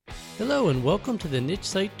Hello and welcome to the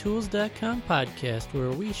NicheSiteTools.com podcast, where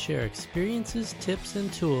we share experiences, tips,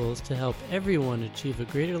 and tools to help everyone achieve a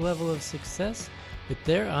greater level of success with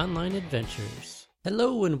their online adventures.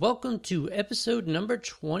 Hello and welcome to episode number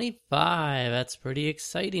 25. That's pretty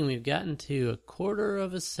exciting. We've gotten to a quarter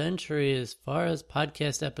of a century as far as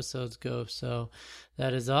podcast episodes go, so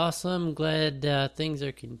that is awesome. Glad things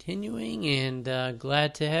are continuing and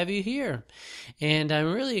glad to have you here. And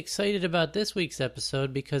I'm really excited about this week's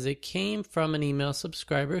episode because it came from an email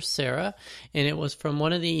subscriber, Sarah, and it was from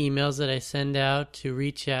one of the emails that I send out to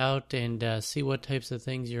reach out and see what types of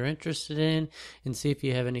things you're interested in and see if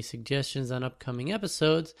you have any suggestions on upcoming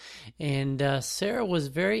episodes. And Sarah was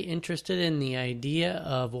very interested in the idea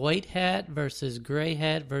of white hat versus gray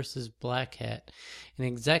hat versus black hat, and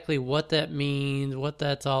exactly what that means, what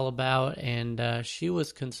that's all about. And she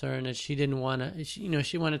was concerned that she didn't want to,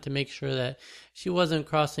 she wanted to make sure that she wasn't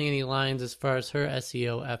crossing any lines as far as her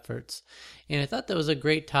SEO efforts. And I thought that was a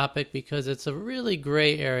great topic because it's a really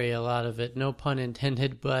gray area, a lot of it, no pun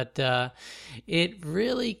intended, but it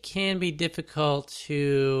really can be difficult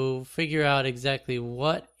to figure out exactly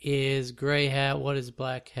what is gray hat, what is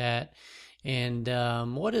black hat, and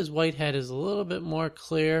what is white hat is a little bit more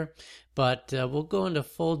clear, but we'll go into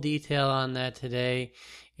full detail on that today,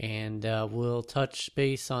 and we'll touch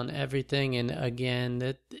base on everything. And again,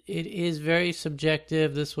 that it is very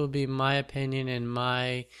subjective. This will be my opinion and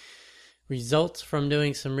my results from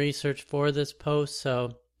doing some research for this post,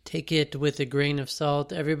 so take it with a grain of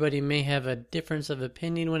salt. Everybody may have a difference of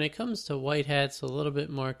opinion when it comes to white hats, a little bit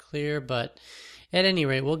more clear, but at any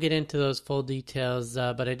rate, we'll get into those full details,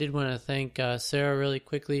 but I did want to thank Sarah really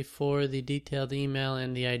quickly for the detailed email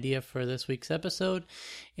and the idea for this week's episode.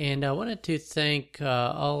 And I wanted to thank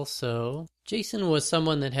also Jason was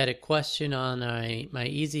someone that had a question on my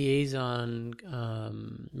Easy Azon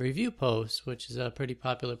review post, which is a pretty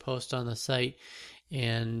popular post on the site.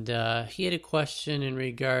 And he had a question in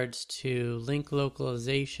regards to link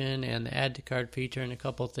localization and the add to cart feature and a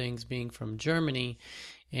couple things being from Germany.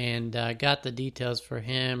 And got the details for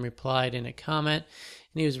him, replied in a comment,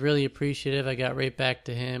 and he was really appreciative. I got right back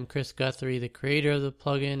to him. Chris Guthrie, the creator of the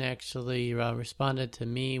plugin, actually responded to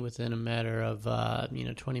me within a matter of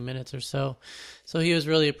 20 minutes or so. So he was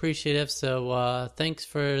really appreciative. So thanks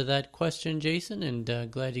for that question, Jason, and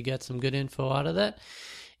glad you got some good info out of that.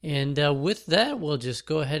 And with that, we'll just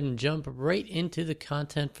go ahead and jump right into the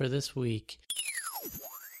content for this week.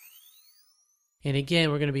 And again,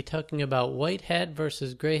 we're going to be talking about white hat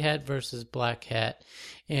versus gray hat versus black hat.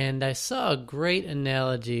 And I saw a great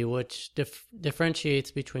analogy which differentiates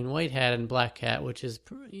between white hat and black hat, which is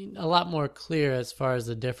a lot more clear as far as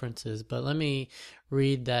the differences. But let me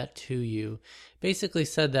read that to you. Basically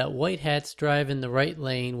said that white hats drive in the right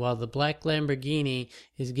lane while the black Lamborghini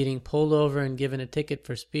is getting pulled over and given a ticket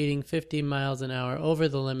for speeding 50 miles an hour over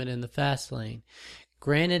the limit in the fast lane.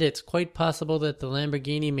 Granted, it's quite possible that the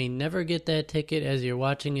Lamborghini may never get that ticket as you're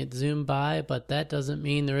watching it zoom by, but that doesn't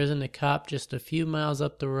mean there isn't a cop just a few miles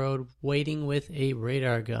up the road waiting with a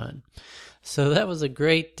radar gun. So that was a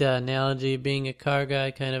great analogy. Being a car guy,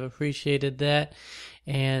 kind of appreciated that.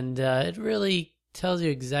 And it really tells you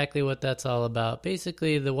exactly what that's all about.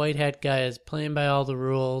 Basically, the white hat guy is playing by all the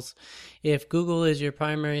rules. If Google is your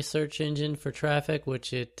primary search engine for traffic,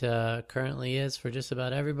 which it currently is for just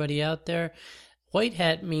about everybody out there, white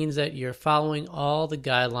hat means that you're following all the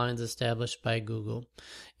guidelines established by Google.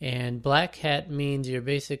 And black hat means you're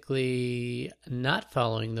basically not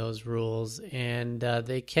following those rules. And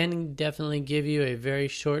they can definitely give you a very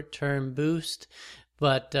short-term boost,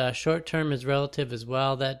 but short-term is relative as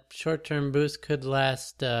well. That short-term boost could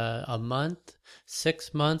last a month,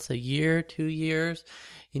 6 months, a year, 2 years.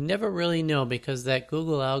 You never really know because that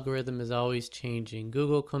Google algorithm is always changing.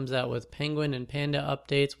 Google comes out with Penguin and Panda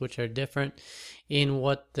updates, which are different in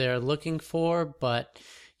what they're looking for, but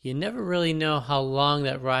you never really know how long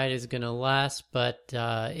that ride is going to last. But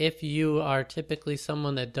if you are typically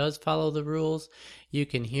someone that does follow the rules, you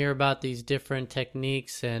can hear about these different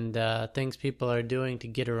techniques and things people are doing to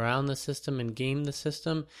get around the system and game the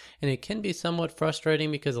system. And it can be somewhat frustrating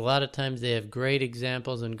because a lot of times they have great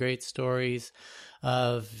examples and great stories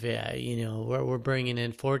of, we're bringing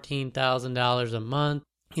in $14,000 a month,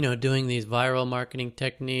 doing these viral marketing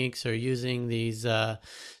techniques or using these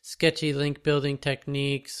sketchy link building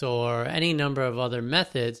techniques or any number of other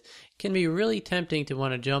methods. It can be really tempting to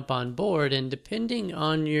want to jump on board, and depending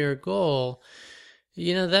on your goal,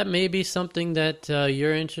 that may be something that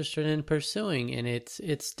you're interested in pursuing, and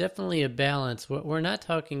it's definitely a balance. We're not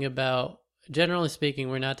talking about, generally speaking,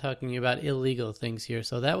 we're not talking about illegal things here,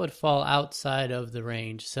 so that would fall outside of the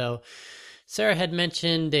range. So Sarah had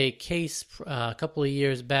mentioned a case a couple of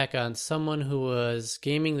years back on someone who was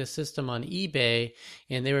gaming the system on eBay,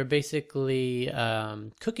 and they were basically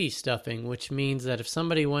cookie stuffing, which means that if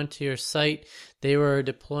somebody went to your site, they were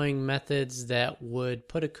deploying methods that would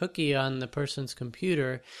put a cookie on the person's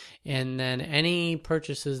computer, and then any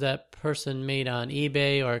purchases that person made on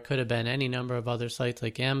eBay, or it could have been any number of other sites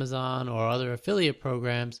like Amazon or other affiliate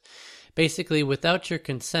programs, basically, without your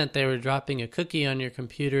consent, they were dropping a cookie on your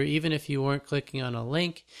computer, even if you weren't clicking on a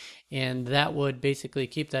link, and that would basically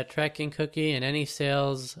keep that tracking cookie, and any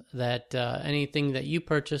sales that anything that you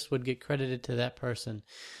purchased would get credited to that person.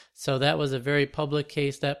 So that was a very public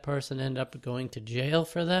case. That person ended up going to jail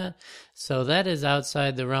for that. So that is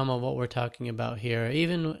outside the realm of what we're talking about here.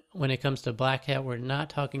 Even when it comes to Black Hat, we're not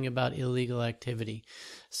talking about illegal activity.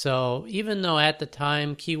 So even though at the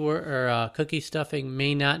time keyword or cookie stuffing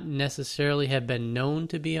may not necessarily have been known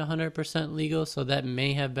to be 100% legal, so that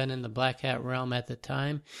may have been in the Black Hat realm at the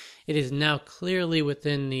time, it is now clearly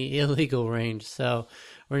within the illegal range. So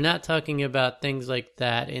we're not talking about things like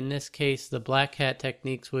that. In this case, the Black Hat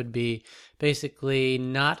techniques would be basically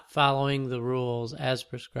not following the rules as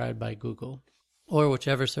prescribed by Google or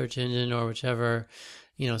whichever search engine or whichever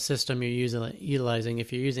system you're utilizing.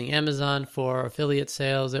 If you're using Amazon for affiliate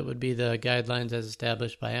sales, it would be the guidelines as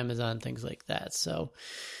established by Amazon, things like that. So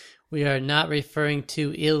we are not referring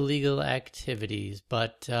to illegal activities,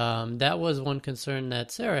 but that was one concern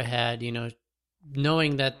that Sarah had,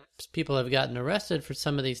 knowing that people have gotten arrested for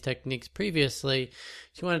some of these techniques previously.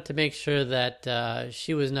 She wanted to make sure that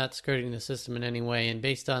she was not skirting the system in any way. And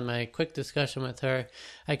based on my quick discussion with her,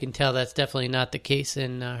 I can tell that's definitely not the case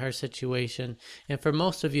in her situation. And for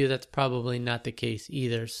most of you, that's probably not the case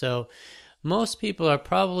either. So most people are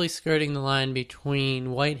probably skirting the line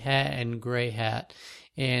between white hat and gray hat.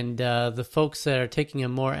 And the folks that are taking a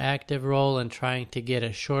more active role and trying to get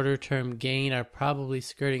a shorter term gain are probably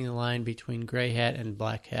skirting the line between gray hat and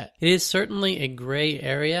black hat. It is certainly a gray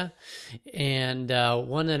area and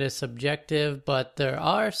one that is subjective, but there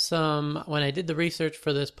are some, when I did the research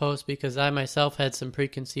for this post, because I myself had some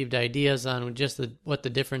preconceived ideas on just what the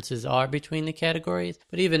differences are between the categories,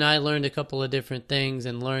 but even I learned a couple of different things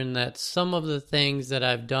and learned that some of the things that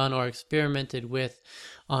I've done or experimented with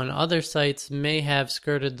on other sites may have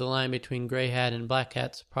skirted the line between gray hat and black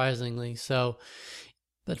hat, surprisingly.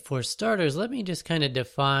 But for starters, let me just kind of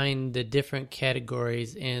define the different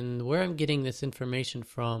categories and where I'm getting this information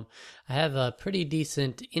from. I have a pretty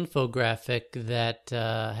decent infographic that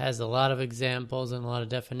has a lot of examples and a lot of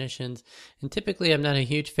definitions. And typically, I'm not a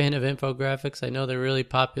huge fan of infographics. I know they're really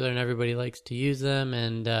popular and everybody likes to use them,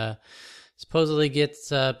 and supposedly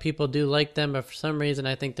people do like them, but for some reason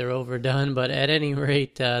I think they're overdone. But at any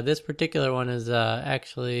rate, this particular one is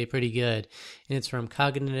actually pretty good. And it's from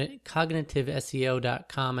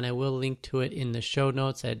cognitiveseo.com, and I will link to it in the show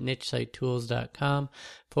notes at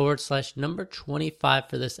nichesitetools.com/number 25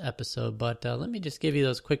 for this episode. But let me just give you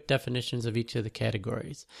those quick definitions of each of the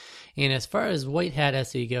categories. And as far as white hat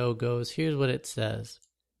SEO goes, here's what it says.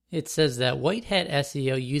 It says that white hat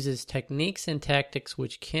SEO uses techniques and tactics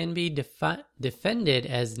which can be defended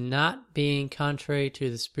as not being contrary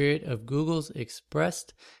to the spirit of Google's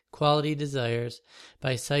expressed quality desires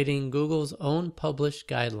by citing Google's own published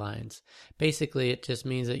guidelines. Basically, it just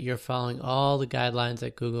means that you're following all the guidelines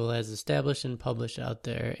that Google has established and published out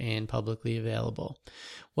there and publicly available.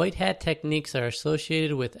 White hat techniques are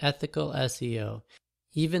associated with ethical SEO.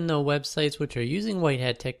 Even though websites which are using white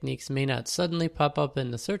hat techniques may not suddenly pop up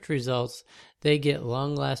in the search results, they get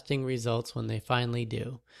long-lasting results when they finally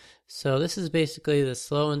do. So this is basically the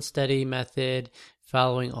slow and steady method,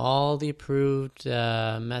 following all the approved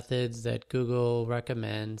methods that Google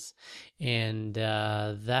recommends, and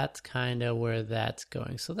that's kind of where that's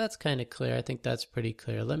going. So that's kind of clear. I think that's pretty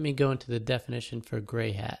clear. Let me go into the definition for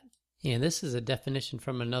gray hat. And this is a definition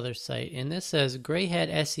from another site. And this says, gray hat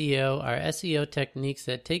SEO are SEO techniques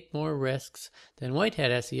that take more risks than white hat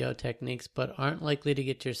SEO techniques, but aren't likely to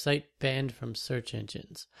get your site banned from search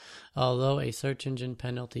engines, although a search engine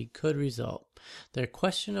penalty could result. They're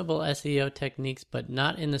questionable SEO techniques, but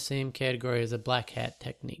not in the same category as the black hat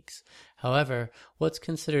techniques. However, what's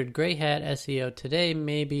considered gray hat SEO today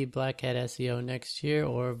may be black hat SEO next year,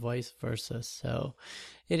 or vice versa. So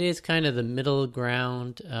it is kind of the middle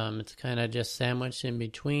ground. It's kind of just sandwiched in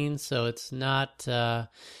between, so it's not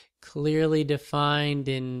clearly defined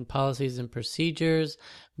in policies and procedures,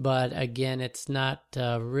 but again, it's not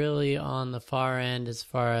really on the far end as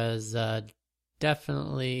far as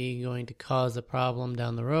definitely going to cause a problem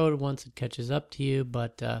down the road once it catches up to you,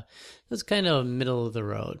 but it's kind of middle of the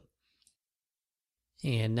road.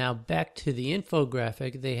 And now back to the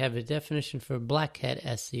infographic. They have a definition for black hat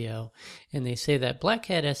SEO, and they say that black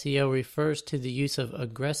hat SEO refers to the use of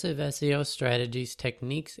aggressive SEO strategies,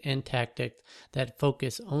 techniques, and tactics that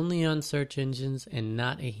focus only on search engines and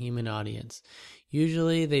not a human audience.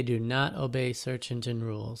 Usually, they do not obey search engine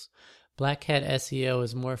rules. Black hat SEO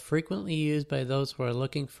is more frequently used by those who are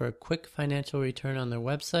looking for a quick financial return on their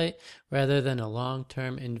website rather than a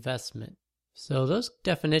long-term investment. So those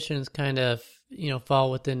definitions kind of,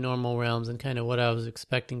 fall within normal realms and kind of what I was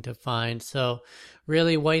expecting to find. So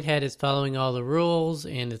really, white hat is following all the rules,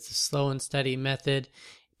 and it's a slow and steady method.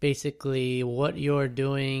 Basically, what you're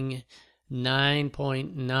doing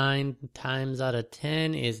 9.9 times out of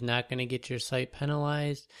 10 is not going to get your site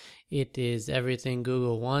penalized. It is everything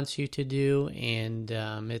Google wants you to do, and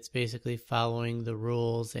it's basically following the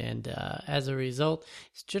rules. And as a result,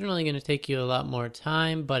 it's generally going to take you a lot more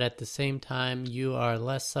time, but at the same time, you are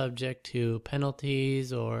less subject to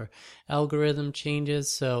penalties or algorithm changes.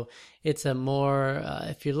 So it's a more,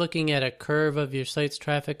 if you're looking at a curve of your site's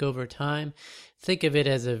traffic over time, think of it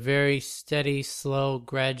as a very steady, slow,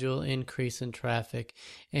 gradual increase in traffic.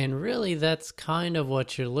 And really, that's kind of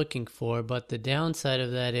what you're looking for. But the downside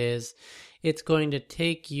of that is it's going to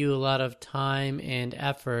take you a lot of time and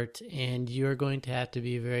effort, and you're going to have to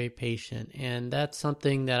be very patient. And that's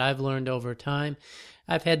something that I've learned over time.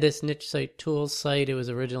 I've had this Niche Site Tools site. It was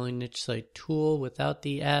originally Niche Site Tool without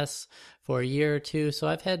the S for a year or two. So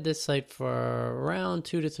I've had this site for around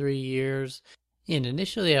 2 to 3 years. And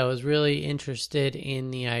initially, I was really interested in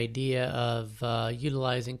the idea of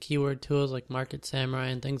utilizing keyword tools like Market Samurai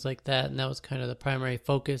and things like that. And that was kind of the primary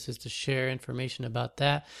focus, is to share information about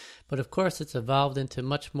that. But of course, it's evolved into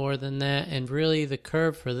much more than that. And really, the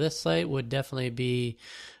curve for this site would definitely be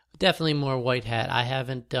more white hat. I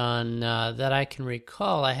haven't done, that I can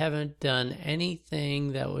recall, I haven't done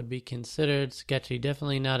anything that would be considered sketchy.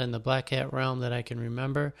 Definitely not in the black hat realm that I can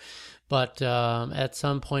remember. But at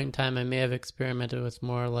some point in time, I may have experimented with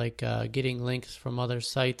more like getting links from other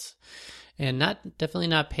sites, and definitely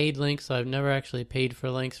not paid links. So I've never actually paid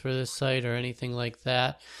for links for this site or anything like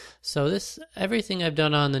that. So everything I've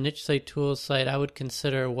done on the Niche Site Tools site, I would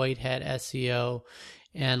consider white hat SEO,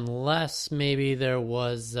 unless maybe there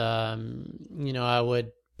was, I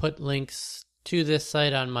would put links to this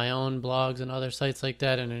site on my own blogs and other sites like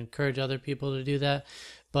that, and encourage other people to do that.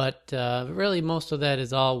 But really, most of that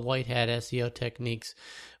is all white hat SEO techniques.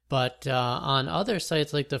 But on other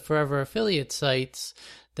sites like the Forever Affiliate sites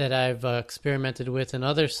that I've experimented with, and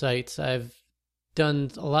other sites, I've done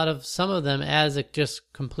some of them as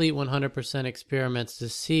just complete 100% experiments to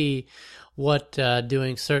see what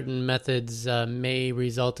doing certain methods may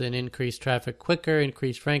result in increased traffic quicker,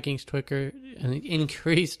 increased rankings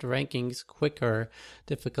quicker,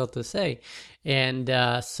 difficult to say. And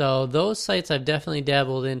so those sites I've definitely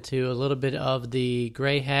dabbled into a little bit of the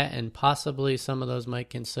gray hat, and possibly some of those might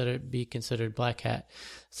be considered black hat.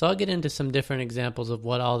 So I'll get into some different examples of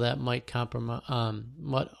what all that might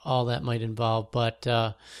involve. But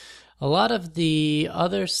a lot of the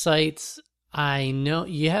other sites, I know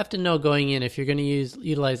you have to know going in, if you're going to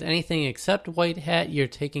utilize anything except white hat, you're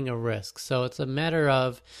taking a risk. So it's a matter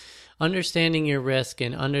of understanding your risk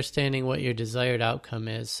and understanding what your desired outcome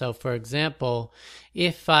is. So for example,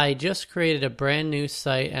 if I just created a brand new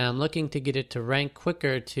site and I'm looking to get it to rank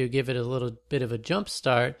quicker to give it a little bit of a jump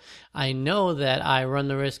start, I know that I run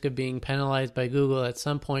the risk of being penalized by Google at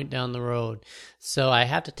some point down the road. So I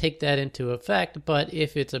have to take that into effect. But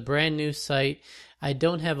if it's a brand new site, I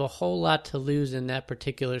don't have a whole lot to lose in that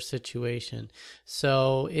particular situation.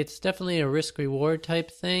 So it's definitely a risk-reward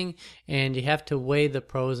type thing, and you have to weigh the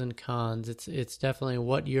pros and cons. It's definitely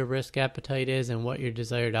what your risk appetite is and what your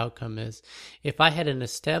desired outcome is. If I had an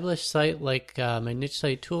established site like my Niche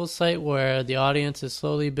Site Tools site, where the audience is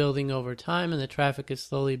slowly building over time and the traffic is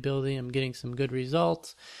slowly building, I'm getting some good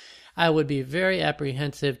results, I would be very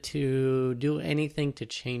apprehensive to do anything to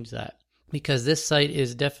change that, because this site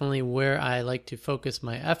is definitely where I like to focus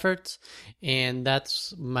my efforts, and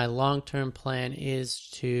that's my long-term plan, is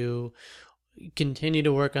to continue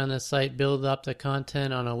to work on the site, build up the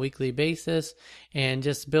content on a weekly basis, and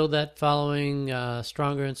just build that following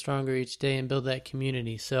stronger and stronger each day, and build that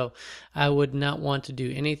community. So I would not want to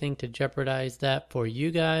do anything to jeopardize that for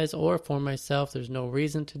you guys or for myself. There's no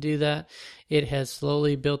reason to do that. It has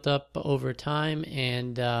slowly built up over time,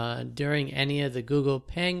 and during any of the Google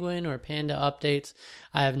Penguin or Panda updates,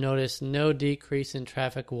 I have noticed no decrease in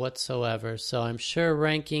traffic whatsoever. So I'm sure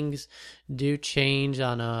rankings do change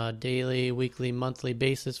on a daily, weekly, monthly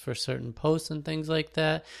basis for certain posts and things like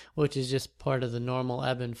that, which is just part of the normal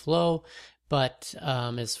ebb and flow. But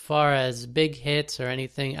as far as big hits or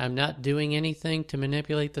anything, I'm not doing anything to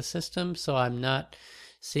manipulate the system, so I'm not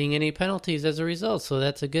seeing any penalties as a result. So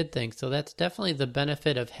that's a good thing. So that's definitely the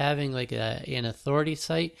benefit of having like an authority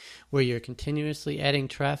site where you're continuously adding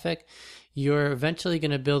traffic. You're eventually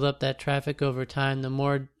going to build up that traffic over time. The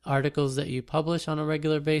more articles that you publish on a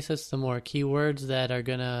regular basis, the more keywords that are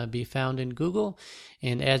going to be found in Google.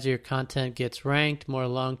 And as your content gets ranked, more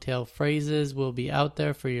long tail phrases will be out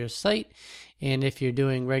there for your site. And if you're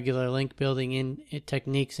doing regular link building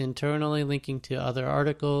techniques internally, linking to other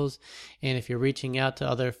articles, and if you're reaching out to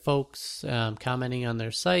other folks, commenting on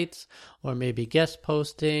their sites, or maybe guest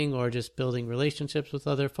posting, or just building relationships with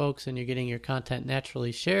other folks, and you're getting your content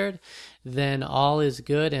naturally shared, then all is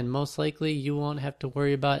good, and most likely you won't have to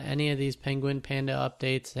worry about any of these Penguin Panda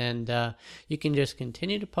updates, and you can just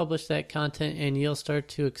continue to publish that content, and you'll start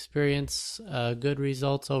to experience good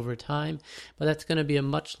results over time. But that's going to be a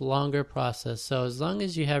much longer process. So as long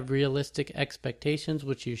as you have realistic expectations,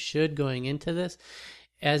 which you should going into this,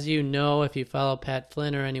 as you know, if you follow Pat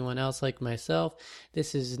Flynn or anyone else like myself,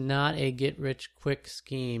 this is not a get-rich-quick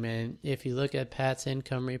scheme. And if you look at Pat's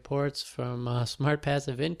income reports from Smart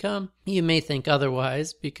Passive Income, you may think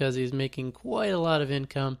otherwise because he's making quite a lot of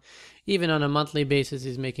income. Even on a monthly basis,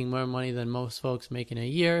 he's making more money than most folks make in a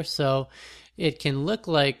year. So it can look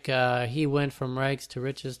like he went from rags to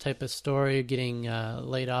riches type of story, getting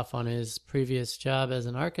laid off on his previous job as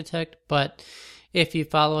an architect. But if you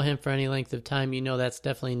follow him for any length of time, you know that's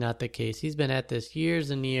definitely not the case. He's been at this years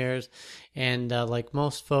and years, and like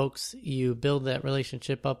most folks, you build that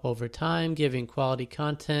relationship up over time, giving quality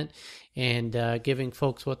content and giving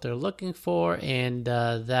folks what they're looking for, and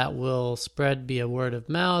that will spread via word of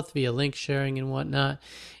mouth, via link sharing and whatnot,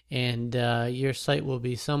 and your site will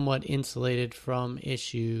be somewhat insulated from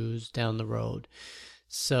issues down the road.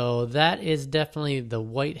 So that is definitely the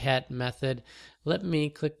white hat method. Let me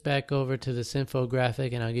click back over to this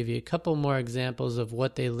infographic and I'll give you a couple more examples of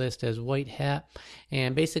what they list as white hat.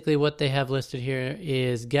 And basically what they have listed here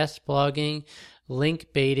is guest blogging, link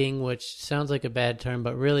baiting, which sounds like a bad term,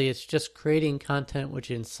 but really it's just creating content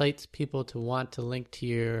which incites people to want to link to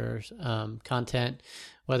your content,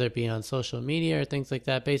 whether it be on social media or things like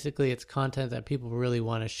that. Basically it's content that people really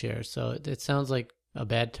want to share. So it sounds like a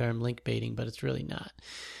bad term, link baiting, but it's really not.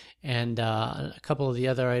 And a couple of the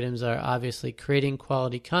other items are obviously creating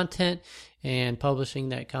quality content and publishing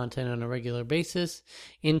that content on a regular basis.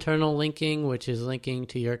 Internal linking, which is linking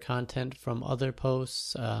to your content from other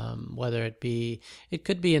posts, whether it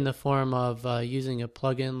could be in the form of using a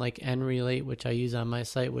plugin like NRelate, which I use on my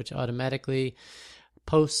site, which automatically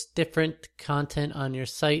posts different content on your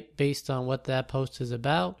site based on what that post is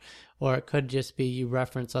about. Or it could just be you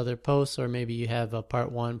reference other posts, or maybe you have a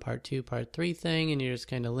part 1, part 2, part 3 thing, and you're just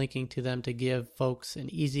kind of linking to them to give folks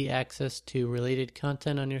an easy access to related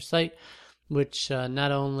content on your site, which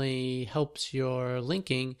not only helps your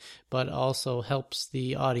linking, but also helps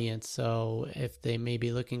the audience. So if they may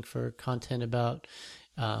be looking for content about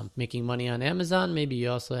making money on Amazon, maybe you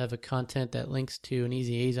also have a content that links to an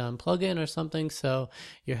Easy Azon plugin or something. So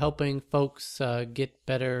you're helping folks get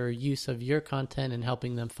better use of your content and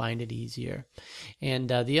helping them find it easier. And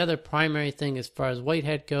the other primary thing as far as white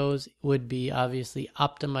hat goes would be obviously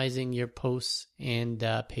optimizing your posts and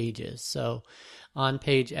pages. So on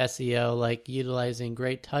page SEO, like utilizing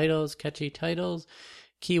great titles, catchy titles,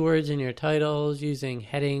 keywords in your titles, using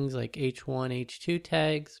headings like H1, H2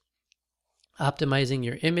 tags, optimizing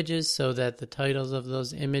your images so that the titles of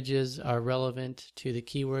those images are relevant to the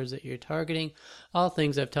keywords that you're targeting. All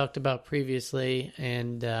things I've talked about previously,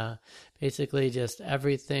 and basically just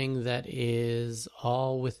everything that is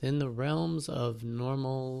all within the realms of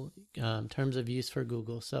normal terms of use for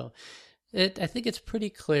Google. So I think it's pretty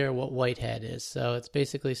clear what white hat is. So it's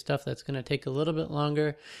basically stuff that's going to take a little bit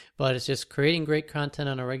longer, but it's just creating great content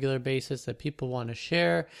on a regular basis that people want to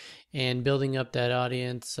share and building up that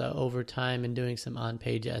audience over time and doing some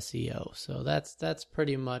on-page SEO. So that's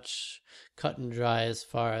pretty much cut and dry as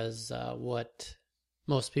far as what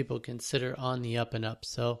most people consider on the up and up.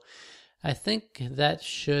 So I think that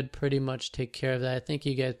should pretty much take care of that. I think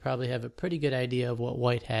you guys probably have a pretty good idea of what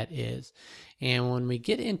white hat is. And when we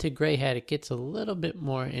get into gray hat, it gets a little bit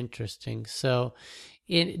more interesting. So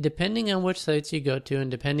depending on which sites you go to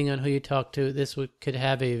and depending on who you talk to, this could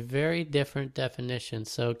have a very different definition.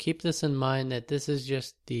 So keep this in mind that this is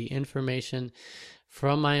just the information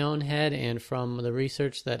from my own head and from the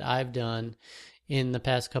research that I've done in the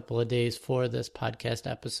past couple of days for this podcast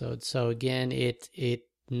episode. So again, it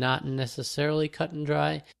not necessarily cut and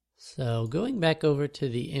dry. So going back over to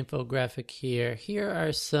the infographic here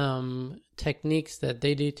are some techniques that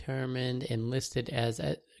they determined and listed as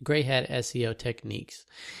gray hat SEO techniques.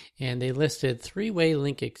 And they listed three-way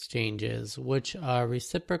link exchanges, which are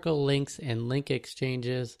reciprocal links and link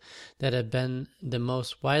exchanges that have been the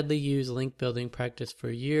most widely used link building practice for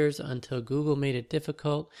years until Google made it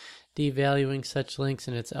difficult, devaluing such links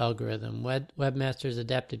in its algorithm. Webmasters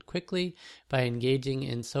adapted quickly by engaging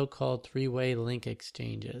in so-called three-way link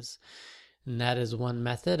exchanges. And that is one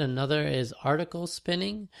method. Another is article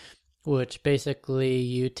spinning, which basically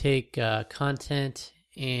you take content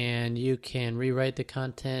and you can rewrite the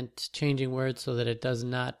content, changing words so that it does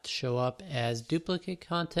not show up as duplicate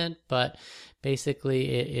content, but basically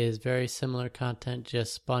it is very similar content,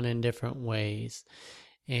 just spun in different ways.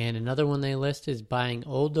 And another one they list is buying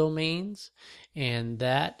old domains, and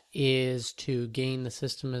that is to gain the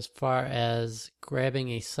system as far as grabbing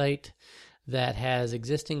a site that has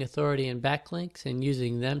existing authority and backlinks and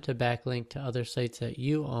using them to backlink to other sites that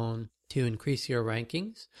you own to increase your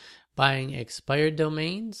rankings. Buying expired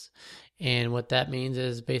domains, and what that means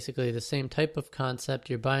is basically the same type of concept.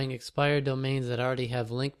 You're buying expired domains that already have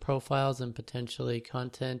link profiles and potentially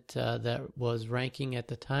content that was ranking at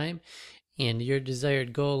the time, and your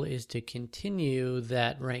desired goal is to continue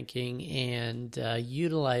that ranking and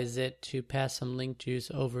utilize it to pass some link juice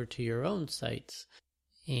over to your own sites.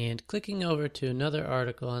 And clicking over to another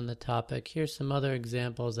article on the topic, here's some other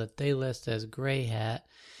examples that they list as gray hat.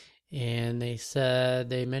 And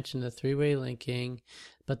they mentioned the three-way linking,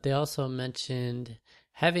 but they also mentioned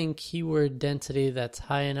having keyword density that's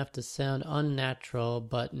high enough to sound unnatural,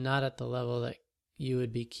 but not at the level that you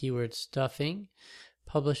would be keyword stuffing.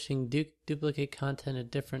 Publishing duplicate content at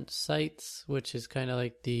different sites, which is kind of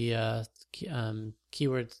like the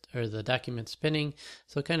keywords or the document spinning.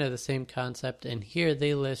 So kind of the same concept. And here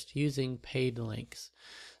they list using paid links.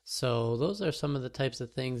 So those are some of the types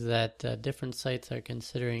of things that different sites are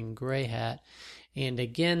considering gray hat. And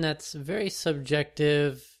again, that's very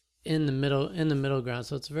subjective in the middle ground.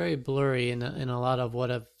 So it's very blurry in a lot of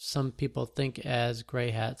what some people think as gray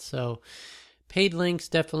hat. So paid links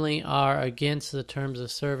definitely are against the terms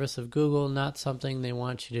of service of Google, not something they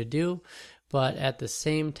want you to do. But at the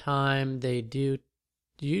same time, they do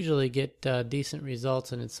usually get decent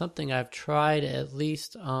results, and it's something I've tried at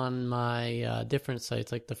least on my different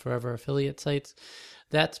sites, like the Forever Affiliate sites.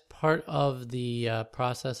 That's part of the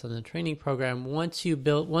process in the training program. Once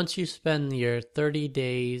you spend your 30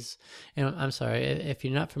 days, and I'm sorry, if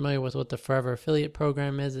you're not familiar with what the Forever Affiliate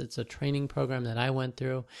program is, it's a training program that I went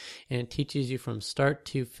through, and it teaches you from start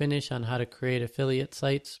to finish on how to create affiliate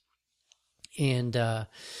sites. And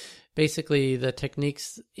basically, the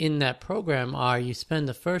techniques in that program are you spend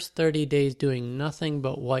the first 30 days doing nothing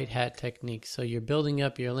but white hat techniques. So you're building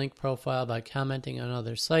up your link profile by commenting on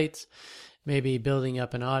other sites, maybe building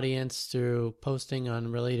up an audience through posting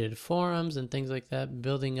on related forums and things like that,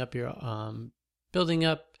 building up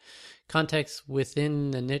context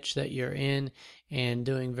within the niche that you're in, and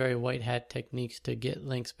doing very white hat techniques to get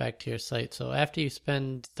links back to your site. So after you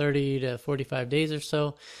spend 30 to 45 days or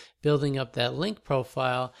so building up that link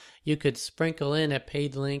profile, you could sprinkle in a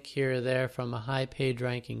paid link here or there from a high page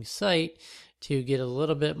ranking site to get a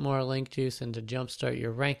little bit more link juice and to jumpstart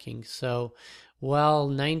your rankings. So while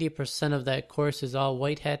 90% of that course is all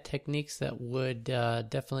white hat techniques that would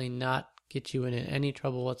definitely not get you in any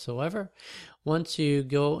trouble whatsoever, once you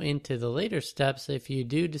go into the later steps, if you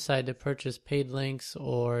do decide to purchase paid links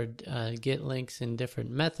or get links in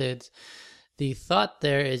different methods, the thought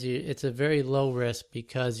there is it's a very low risk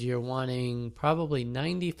because you're wanting probably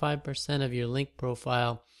 95% of your link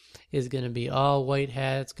profile is going to be all white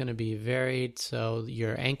hat. It's going to be varied. So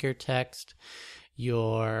your anchor text,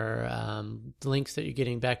 your links that you're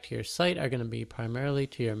getting back to your site are going to be primarily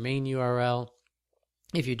to your main URL.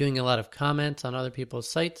 If you're doing a lot of comments on other people's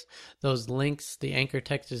sites, those links, the anchor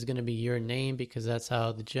text is going to be your name because that's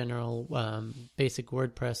how the general basic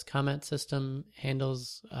WordPress comment system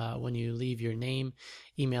handles when you leave your name,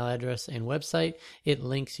 email address, and website. It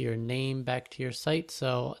links your name back to your site.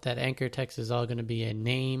 So that anchor text is all going to be a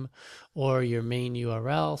name or your main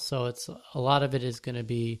URL. So a lot of it is going to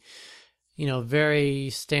be very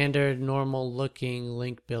standard, normal looking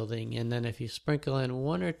link building. And then if you sprinkle in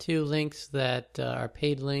one or two links that are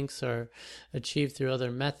paid links or achieved through other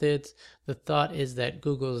methods, the thought is that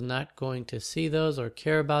Google is not going to see those or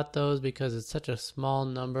care about those because it's such a small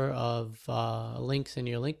number of links in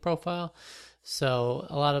your link profile. So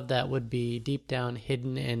a lot of that would be deep down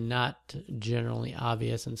hidden and not generally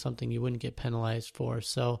obvious and something you wouldn't get penalized for.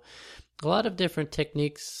 So a lot of different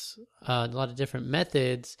techniques, a lot of different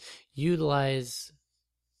methods utilize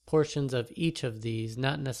portions of each of these,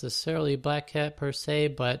 not necessarily black hat per se,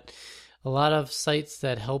 but a lot of sites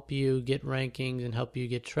that help you get rankings and help you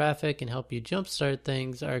get traffic and help you jumpstart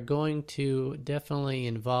things are going to definitely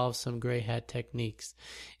involve some gray hat techniques.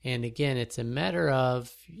 And again, it's a matter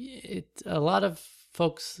of a lot of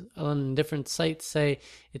folks on different sites say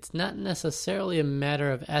it's not necessarily a matter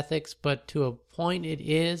of ethics, but to a point it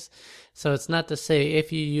is. So it's not to say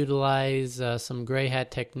if you utilize some gray hat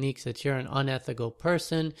techniques that you're an unethical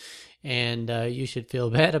person and you should feel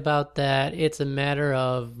bad about that. It's a matter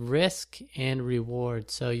of risk and reward.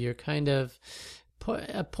 So you're kind of,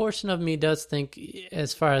 a portion of me does think,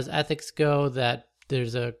 as far as ethics go, that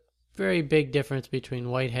there's a very big difference between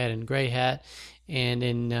white hat and gray hat. And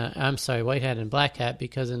white hat and black hat,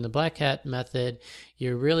 because in the black hat method,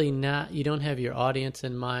 you're really not, you don't have your audience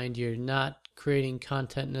in mind. You're not creating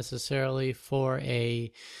content necessarily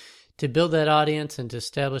to build that audience and to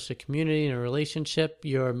establish a community and a relationship.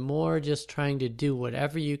 You're more just trying to do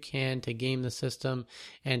whatever you can to game the system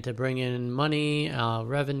and to bring in money,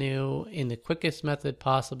 revenue in the quickest method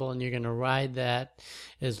possible. And you're going to ride that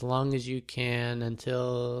as long as you can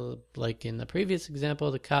until, like in the previous example,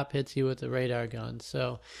 the cop hits you with the radar gun.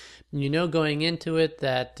 So, going into it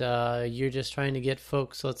that you're just trying to get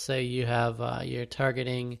folks, let's say you have, you're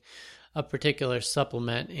targeting a particular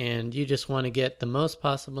supplement and you just want to get the most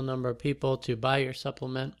possible number of people to buy your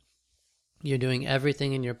supplement. You're doing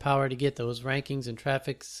everything in your power to get those rankings and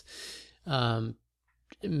traffics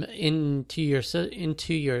into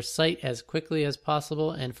your site as quickly as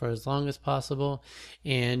possible and for as long as possible.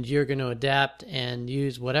 And you're going to adapt and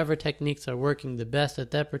use whatever techniques are working the best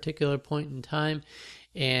at that particular point in time.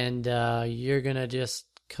 And you're going to just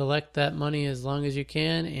collect that money as long as you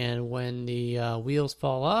can, and when the wheels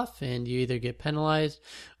fall off and you either get penalized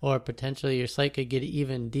or potentially your site could get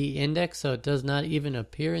even de-indexed, so it does not even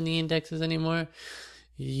appear in the indexes anymore,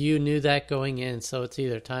 you knew that going in. So it's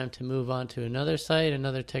either time to move on to another site,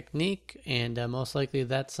 another technique, and most likely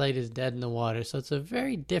that site is dead in the water. So it's a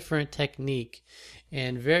very different technique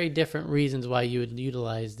and very different reasons why you would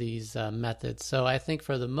utilize these methods. So I think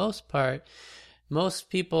for the most part, most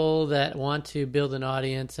people that want to build an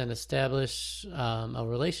audience and establish a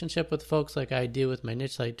relationship with folks like I do with my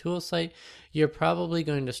niche site tool site, you're probably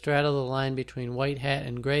going to straddle the line between white hat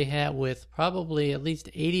and gray hat, with probably at least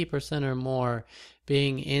 80% or more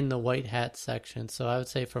being in the white hat section. So I would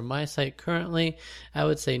say for my site currently, I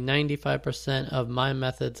would say 95% of my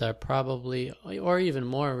methods are probably, or even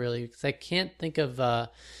more really, because I can't think of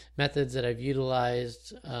methods that I've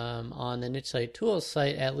utilized on the niche site tools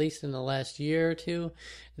site, at least in the last year or two,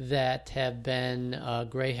 that have been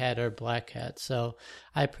gray hat or black hat. So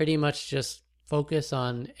I pretty much just focus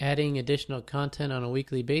on adding additional content on a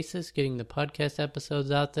weekly basis, getting the podcast episodes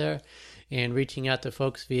out there, and reaching out to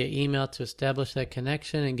folks via email to establish that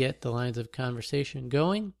connection and get the lines of conversation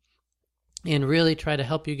going, and really try to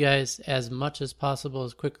help you guys as much as possible,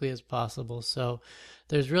 as quickly as possible. So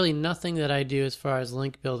there's really nothing that I do as far as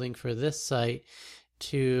link building for this site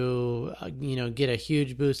to get a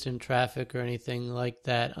huge boost in traffic or anything like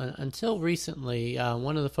that. Until recently,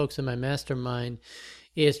 one of the folks in my mastermind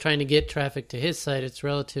is trying to get traffic to his site. It's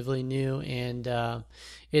relatively new, and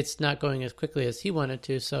it's not going as quickly as he wanted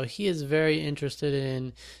to. So he is very interested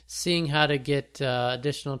in seeing how to get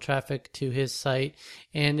additional traffic to his site.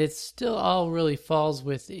 And it still all really falls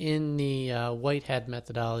within the white hat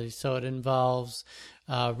methodology. So it involves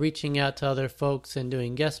reaching out to other folks and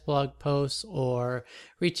doing guest blog posts, or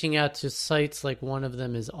reaching out to sites like one of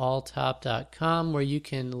them is alltop.com, where you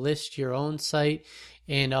can list your own site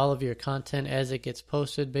and all of your content as it gets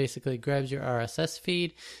posted. Basically grabs your RSS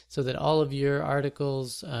feed so that all of your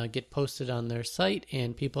articles get posted on their site,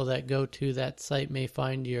 and people that go to that site may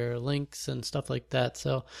find your links and stuff like that.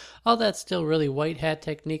 So all that's still really white hat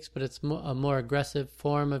techniques, but it's a more aggressive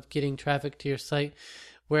form of getting traffic to your site.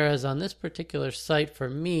 Whereas on this particular site, for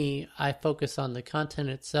me, I focus on the content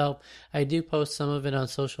itself. I do post some of it on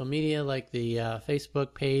social media, like the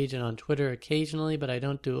Facebook page, and on Twitter occasionally, but I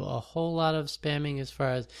don't do a whole lot of spamming as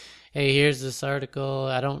far as, hey, here's this article.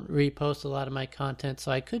 I don't repost a lot of my content,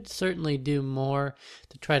 so I could certainly do more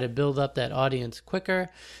to try to build up that audience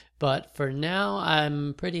quicker. But for now,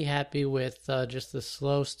 I'm pretty happy with just the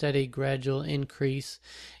slow, steady, gradual increase.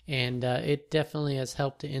 And it definitely has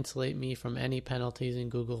helped to insulate me from any penalties in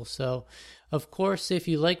Google. So, of course, if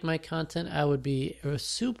you like my content, I would be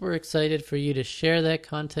super excited for you to share that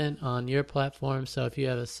content on your platform. So if you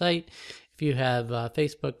have a site, if you have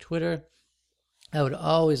Facebook, Twitter, I would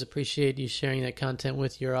always appreciate you sharing that content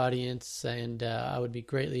with your audience, and I would be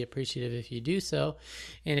greatly appreciative if you do so.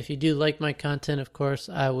 And if you do like my content, of course,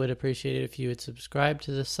 I would appreciate it if you would subscribe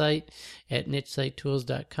to the site at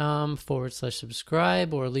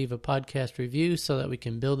nichesitetools.com/subscribe, or leave a podcast review so that we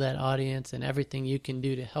can build that audience, and everything you can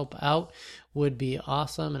do to help out would be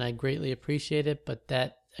awesome, and I greatly appreciate it. But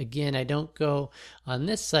that, again, I don't go on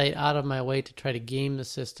this site out of my way to try to game the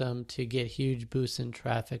system to get huge boosts in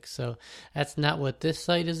traffic. So that's not what this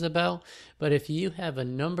site is about. But if you have a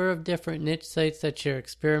number of different niche sites that you're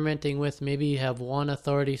experimenting with, maybe you have one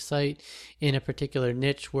authority site in a particular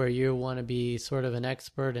niche where you want to be sort of an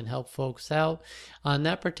expert and help folks out, on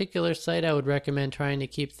that particular site, I would recommend trying to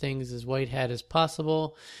keep things as white hat as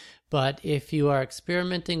possible. But if you are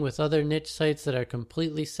experimenting with other niche sites that are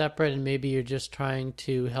completely separate, and maybe you're just trying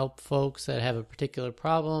to help folks that have a particular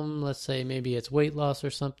problem, let's say maybe it's weight loss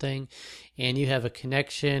or something, and you have a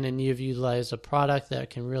connection and you've utilized a product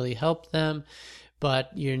that can really help them, but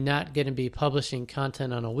you're not going to be publishing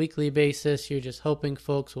content on a weekly basis. You're just hoping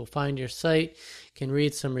folks will find your site, can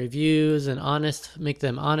read some reviews and make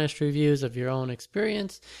them honest reviews of your own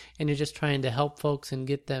experience, and you're just trying to help folks and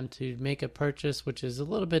get them to make a purchase, which is a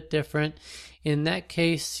little bit different. In that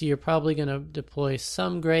case, you're probably going to deploy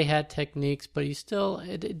some gray hat techniques, but you still,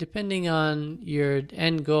 depending on your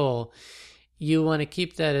end goal, you want to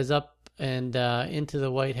keep that as up and into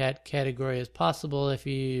the white hat category as possible if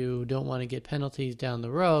you don't want to get penalties down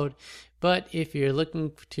the road. But if you're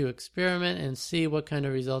looking to experiment and see what kind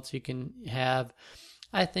of results you can have,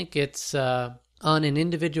 I think it's on an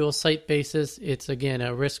individual site basis, it's again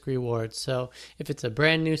a risk reward. So if it's a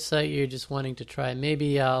brand new site you're just wanting to try,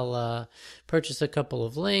 maybe I'll purchase a couple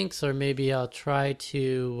of links, or maybe I'll try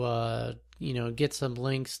to get some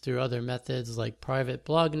links through other methods like private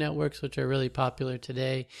blog networks, which are really popular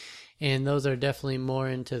today. And those are definitely more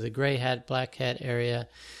into the gray hat, black hat area.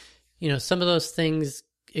 Some of those things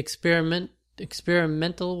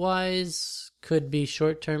experimental wise could be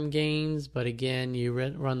short-term gains, but again, you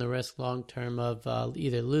run the risk long-term of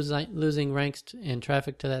either losing ranks and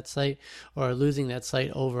traffic to that site, or losing that site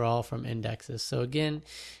overall from indexes. So again,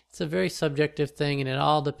 it's a very subjective thing, and it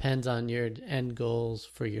all depends on your end goals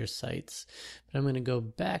for your sites. But I'm going to go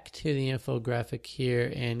back to the infographic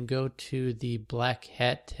here and go to the black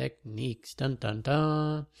hat techniques. Dun, dun,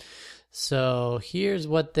 dun. So here's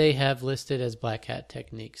what they have listed as black hat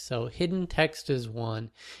techniques. So hidden text is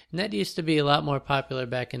one, and that used to be a lot more popular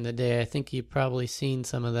back in the day. I think you've probably seen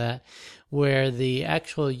some of that, where the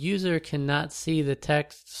actual user cannot see the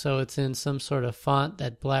text, so it's in some sort of font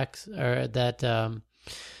that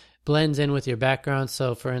blends in with your background.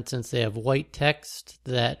 So for instance, they have white text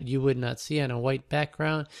that you would not see on a white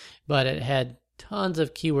background, but it had tons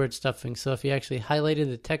of keyword stuffing. So if you actually highlighted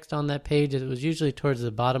the text on that page, it was usually towards the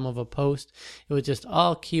bottom of a post. It was just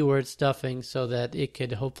all keyword stuffing so that it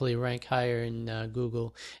could hopefully rank higher in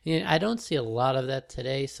Google. And I don't see a lot of that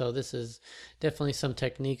today, so this is definitely some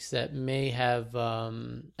techniques that may have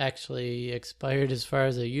actually expired as far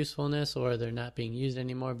as their usefulness, or they're not being used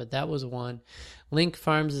anymore, but that was one. Link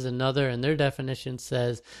farms is another, and their definition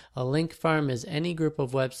says a link farm is any group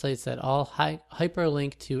of websites that all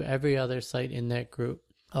hyperlink to every other site in that group.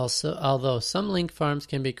 Also, although some link farms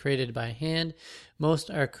can be created by hand, most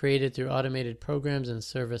are created through automated programs and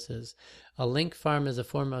services. A link farm is a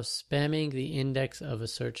form of spamming the index of a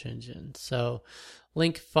search engine. So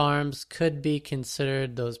link farms could be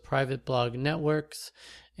considered those private blog networks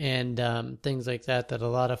and things like that a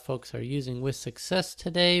lot of folks are using with success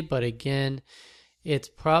today. But again, it's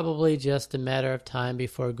probably just a matter of time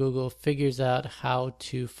before Google figures out how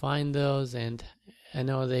to find those. And I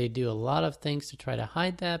know they do a lot of things to try to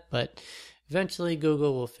hide that, but eventually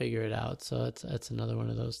Google will figure it out. So that's another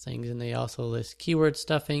one of those things. And they also list keyword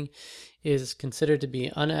stuffing is considered to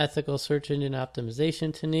be unethical search engine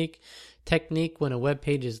optimization technique when a web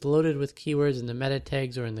page is loaded with keywords in the meta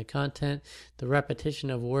tags or in the content. The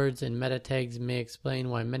repetition of words in meta tags may explain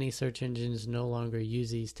why many search engines no longer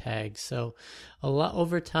use these tags. So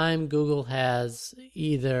over time, Google has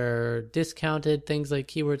either discounted things like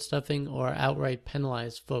keyword stuffing or outright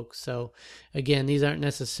penalized folks. So again, these aren't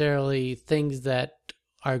necessarily things that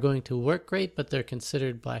are going to work great, but they're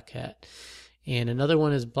considered black hat. And another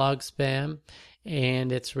one is blog spam,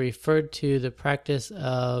 and it's referred to the practice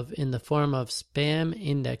of in the form of spam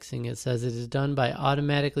indexing. It says it is done by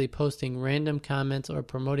automatically posting random comments or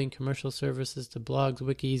promoting commercial services to blogs,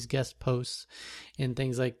 wikis, guest posts, and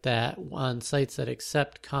things like that on sites that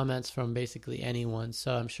accept comments from basically anyone.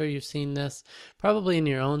 So I'm sure you've seen this probably in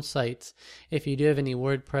your own sites. If you do have any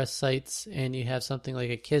WordPress sites and you have something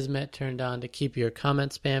like a Kismet turned on to keep your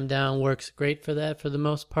comment spam down, works great for that for the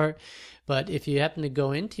most part. But if you happen to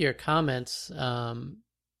go into your comments,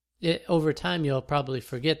 over time, you'll probably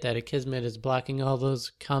forget that Akismet is blocking all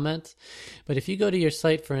those comments. But if you go to your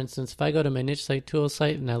site, for instance, if I go to my Niche Site Tools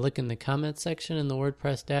site and I look in the comments section in the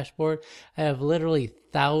WordPress dashboard, I have literally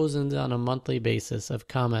thousands on a monthly basis of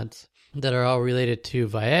comments that are all related to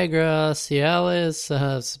Viagra, Cialis,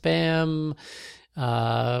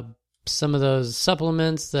 spam, some of those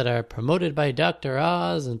supplements that are promoted by Dr.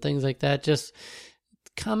 Oz and things like that. Just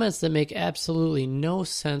comments that make absolutely no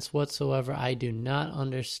sense whatsoever. I do not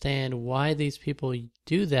understand why these people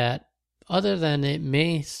do that, other than it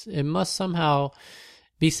must somehow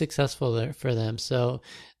be successful there for them. So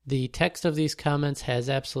the text of these comments has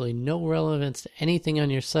absolutely no relevance to anything on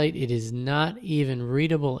your site. It is not even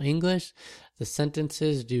readable English. The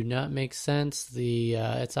sentences do not make sense.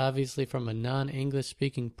 It's obviously from a non-English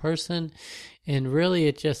speaking person. And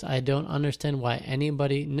really, I don't understand why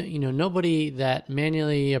anybody, nobody that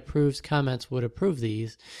manually approves comments would approve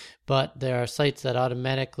these. But there are sites that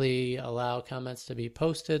automatically allow comments to be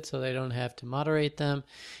posted so they don't have to moderate them.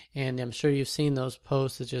 And I'm sure you've seen those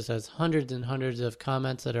posts. It just has hundreds and hundreds of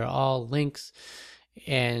comments that are all links.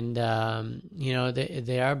 And, they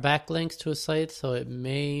are backlinks to a site, so it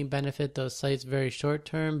may benefit those sites very short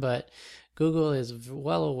term, but Google is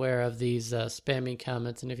well aware of these spammy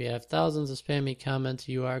comments. And if you have thousands of spammy comments,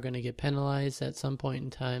 you are going to get penalized at some point in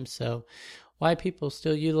time. So why people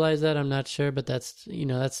still utilize that, I'm not sure, but that's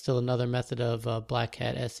still another method of black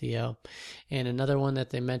hat SEO. And another one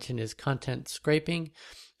that they mentioned is content scraping.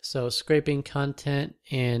 So scraping content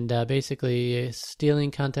and basically stealing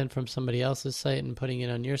content from somebody else's site and putting it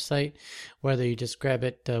on your site, whether you just grab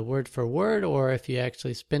it word for word or if you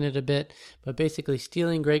actually spin it a bit, but basically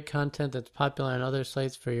stealing great content that's popular on other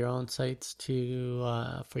sites for your own sites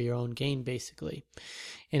for your own gain, basically.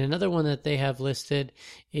 And another one that they have listed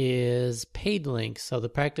is paid links. So the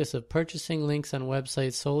practice of purchasing links on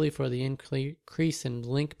websites solely for the increase in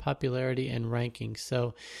link popularity and ranking.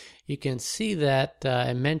 So you can see that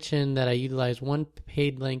I mentioned that I utilized one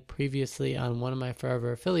paid link previously on one of my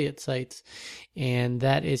Forever affiliate sites, and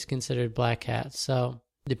that is considered black hat. So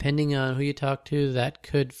depending on who you talk to, that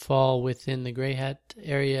could fall within the gray hat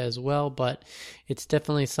area as well, but it's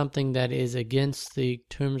definitely something that is against the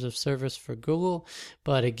terms of service for Google.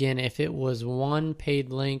 But again, if it was one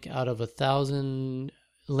paid link out of 1,000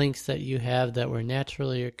 links that you have that were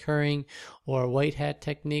naturally occurring or white hat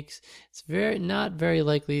techniques, it's not very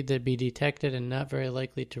likely to be detected and not very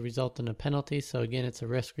likely to result in a penalty. So again, it's a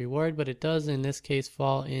risk reward, but it does in this case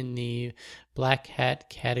fall in the black hat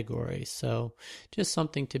category. So just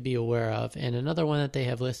something to be aware of. And another one that they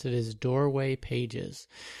have listed is doorway pages.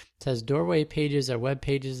 It says doorway pages are web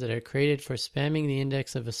pages that are created for spamming the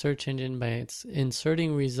index of a search engine by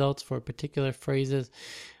inserting results for particular phrases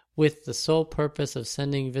with the sole purpose of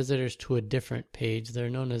sending visitors to a different page. They're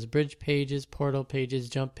known as bridge pages, portal pages,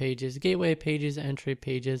 jump pages, gateway pages, entry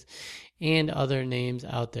pages, and other names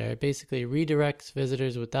out there. It basically redirects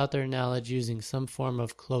visitors without their knowledge using some form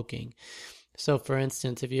of cloaking. So for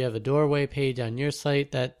instance, if you have a doorway page on your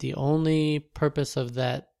site, that the only purpose of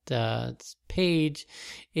that page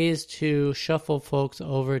is to shuffle folks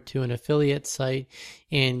over to an affiliate site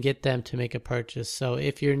and get them to make a purchase. So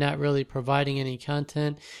if you're not really providing any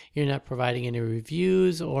content, you're not providing any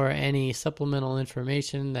reviews or any supplemental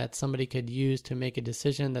information that somebody could use to make a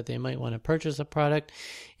decision that they might want to purchase a product.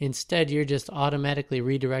 Instead, you're just automatically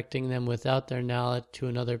redirecting them without their knowledge to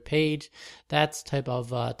another page. That's the type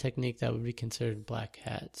of technique that would be considered black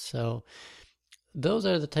hat. So those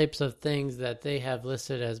are the types of things that they have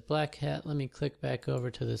listed as black hat. Let me click back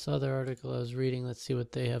over to this other article I was reading. Let's see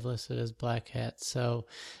what they have listed as black hat. So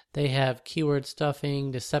they have keyword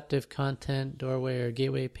stuffing, deceptive content, doorway or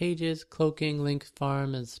gateway pages, cloaking, link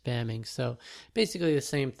farm, and spamming. So basically the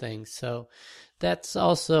same thing. So that's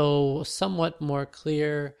also somewhat more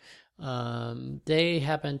clear. They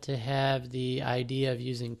happen to have the idea of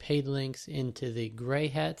using paid links into the gray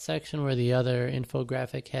hat section, where the other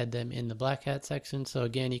infographic had them in the black hat section. So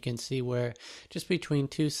again, you can see where just between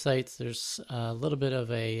two sites, there's a little bit of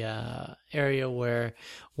a area where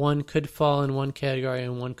one could fall in one category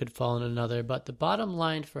and one could fall in another. But the bottom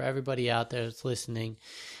line for everybody out there that's listening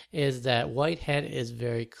is that white hat is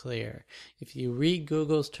very clear. If you read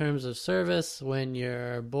Google's terms of service when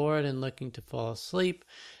you're bored and looking to fall asleep,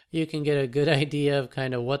 you can get a good idea of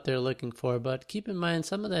kind of what they're looking for. But keep in mind,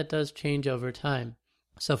 some of that does change over time.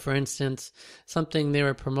 So for instance, something they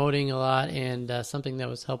were promoting a lot and something that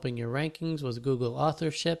was helping your rankings was Google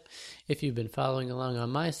authorship. If you've been following along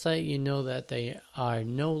on my site, you know that they are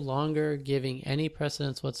no longer giving any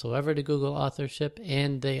precedence whatsoever to Google authorship,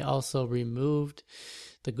 and they also removed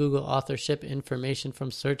the Google authorship information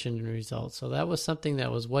from search engine results. So that was something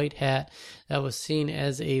that was white hat, that was seen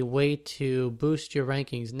as a way to boost your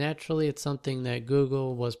rankings naturally. It's something that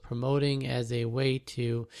Google was promoting as a way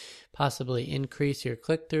to possibly increase your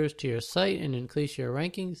click-throughs to your site and increase your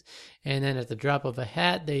rankings. And then at the drop of a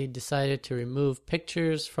hat, they decided to remove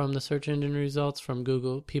pictures from the search engine results from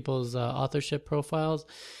Google people's authorship profiles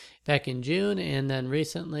back in June, and then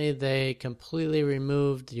recently they completely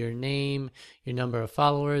removed your name, your number of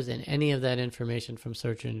followers, and any of that information from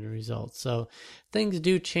search engine results. So things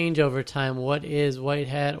do change over time. What is white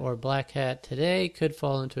hat or black hat today could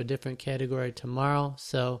fall into a different category tomorrow.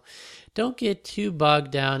 So don't get too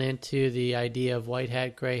bogged down into the idea of white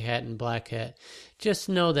hat, gray hat, and black hat. Just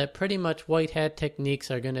know that pretty much white hat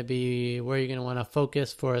techniques are going to be where you're going to want to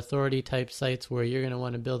focus for authority type sites, where you're going to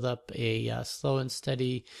want to build up a slow and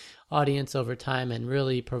steady audience over time and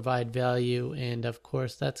really provide value. And of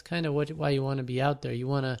course, that's kind of why you want to be out there. You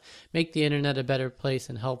want to make the internet a better place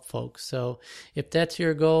and help folks. So if that's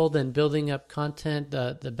your goal, then building up content,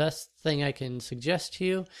 the best thing I can suggest to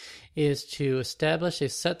you is to establish a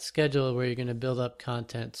set schedule where you're going to build up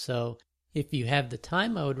content. So if you have the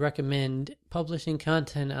time, I would recommend publishing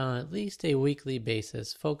content on at least a weekly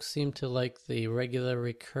basis. Folks seem to like the regular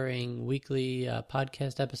recurring weekly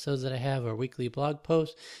podcast episodes that I have, or weekly blog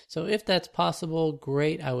posts. So if that's possible,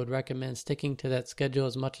 great. I would recommend sticking to that schedule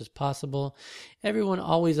as much as possible. Everyone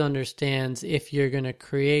always understands if you're going to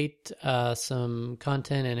create some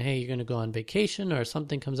content and, hey, you're going to go on vacation or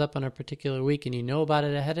something comes up on a particular week and you know about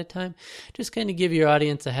it ahead of time, just kind of give your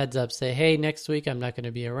audience a heads up. Say, hey, next week I'm not going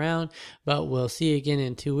to be around, but we'll see you again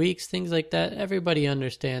in 2 weeks, things like that. Everybody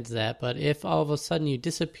understands that. But if all of a sudden you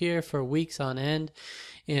disappear for weeks on end,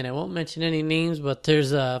 and I won't mention any names, but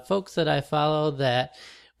there's folks that I follow that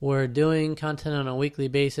were doing content on a weekly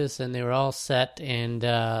basis, and they were all set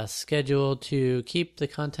and scheduled to keep the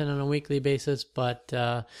content on a weekly basis, but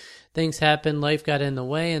things happened, life got in the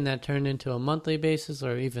way, and that turned into a monthly basis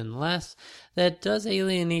or even less. That does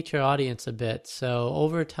alienate your audience a bit. So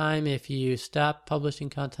over time, if you stop publishing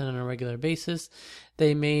content on a regular basis,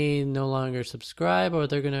 they may no longer subscribe, or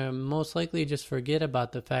they're going to most likely just forget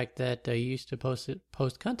about the fact that you used to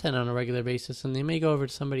post content on a regular basis, and they may go over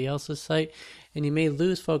to somebody else's site, and you may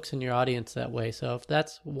lose folks in your audience that way. So if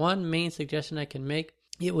that's one main suggestion I can make,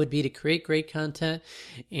 it would be to create great content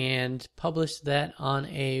and publish that on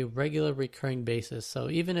a regular recurring basis.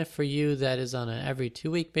 So even if for you that is on an every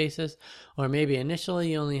 2 week basis, or maybe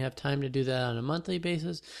initially you only have time to do that on a monthly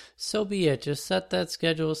basis, so be it. Just set that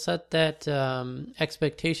schedule, set that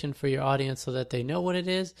expectation for your audience so that they know what it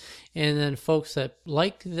is. And then folks that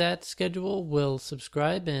like that schedule will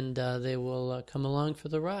subscribe, and they will come along for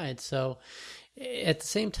the ride. So at the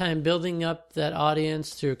same time, building up that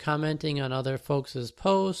audience through commenting on other folks'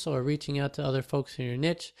 posts or reaching out to other folks in your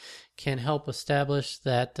niche can help establish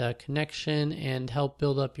that connection and help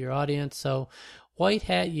build up your audience. So white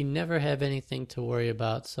hat, you never have anything to worry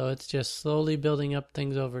about. So it's just slowly building up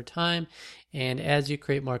things over time. And as you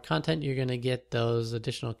create more content, you're going to get those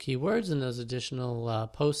additional keywords and those additional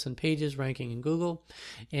posts and pages ranking in Google.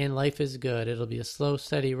 And life is good. It'll be a slow,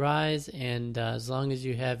 steady rise. And as long as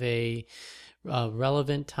you have a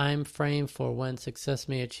relevant time frame for when success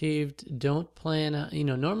may be achieved, don't plan,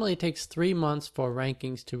 normally it takes 3 months for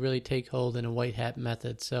rankings to really take hold in a white hat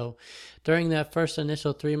method. So during that first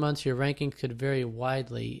initial 3 months, your rankings could vary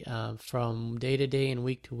widely from day to day and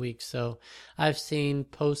week to week. So I've seen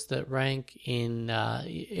posts that rank in,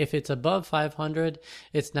 if it's above 500,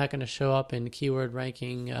 it's not going to show up in keyword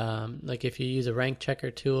ranking. Like if you use a rank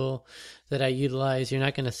checker tool that I utilize, you're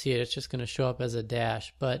not going to see it. It's just going to show up as a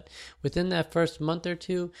dash. But within that first month or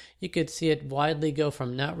two, you could see it widely go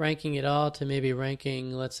from not ranking at all to maybe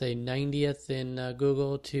ranking, let's say 90th in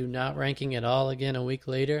Google, to not ranking at all again a week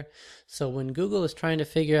later. So when Google is trying to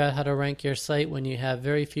figure out how to rank your site when you have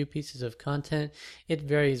very few pieces of content, it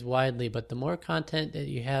varies widely. But the more content that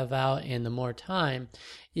you have out and the more time,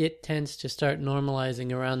 it tends to start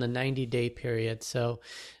normalizing around the 90-day period. So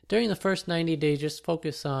during the first 90 days, just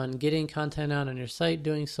focus on getting content out on your site,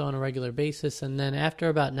 doing so on a regular basis. And then after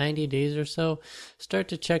about 90 days or so, start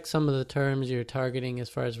to check some of the terms you're targeting as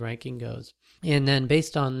far as ranking goes. And then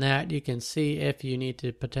based on that, you can see if you need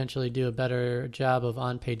to potentially do a better job of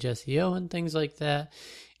on-page SEO and things like that.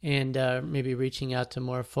 And maybe reaching out to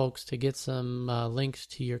more folks to get some links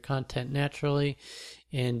to your content naturally,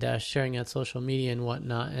 and sharing on social media and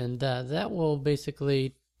whatnot. And that will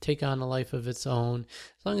basically take on a life of its own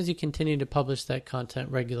as long as you continue to publish that content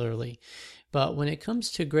regularly. But when it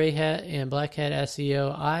comes to gray hat and black hat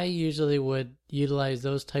SEO, I usually would utilize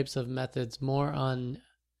those types of methods more on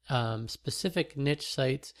specific niche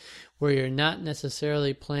sites where you're not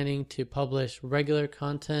necessarily planning to publish regular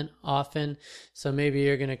content often. So maybe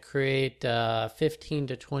you're going to create a 15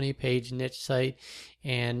 to 20 page niche site,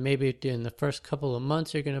 and maybe in the first couple of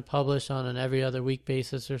months you're going to publish on an every other week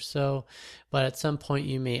basis or so. But at some point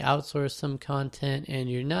you may outsource some content and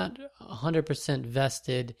you're not 100%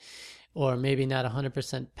 vested, or maybe not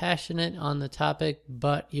 100% passionate on the topic,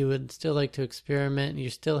 but you would still like to experiment. You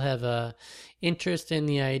still have a interest in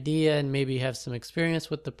the idea, and maybe you have some experience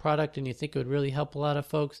with the product and you think it would really help a lot of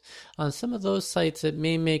folks. On some of those sites, it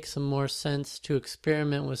may make some more sense to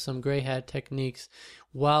experiment with some gray hat techniques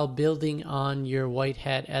while building on your white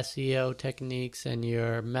hat SEO techniques and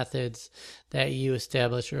your methods that you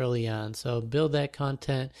establish early on. So build that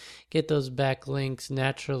content, get those backlinks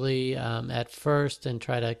naturally at first, and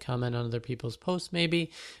try to comment on other people's posts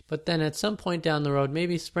maybe. But then at some point down the road,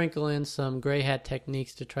 maybe sprinkle in some gray hat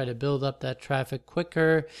techniques to try to build up that traffic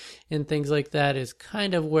quicker and things like that is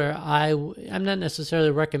kind of where I'm not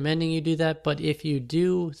necessarily recommending you do that, but if you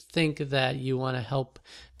do think that you want to help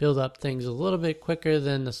build up things a little bit quicker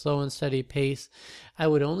than the slow and steady pace, I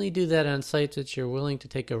would only do that on sites that you're willing to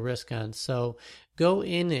take a risk on. So go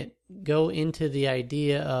into the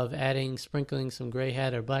idea of sprinkling some gray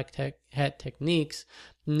hat or black hat techniques,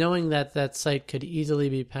 knowing that that site could easily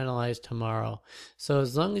be penalized tomorrow. So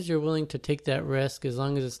as long as you're willing to take that risk, as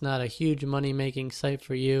long as it's not a huge money-making site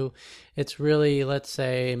for you, it's really, let's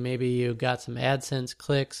say, maybe you got some AdSense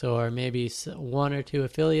clicks or maybe 1 or 2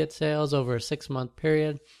 affiliate sales over a 6-month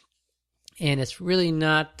period, and it's really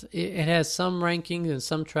not, it has some rankings and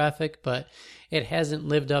some traffic, but it hasn't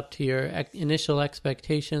lived up to your initial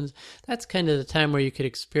expectations. That's kind of the time where you could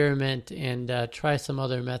experiment and try some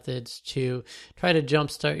other methods to try to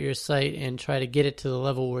jumpstart your site and try to get it to the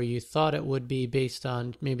level where you thought it would be based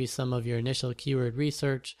on maybe some of your initial keyword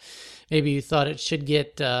research. Maybe you thought it should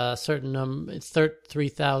get a certain number,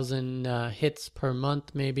 3,000 hits per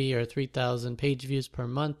month maybe, or 3,000 page views per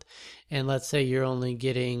month. And let's say you're only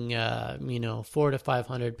getting 400 to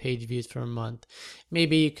 500 page views per month.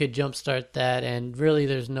 Maybe you could jumpstart that, and really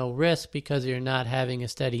there's no risk because you're not having a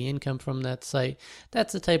steady income from that site.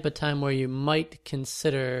 That's the type of time where you might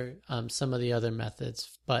consider some of the other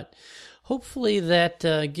methods. But hopefully that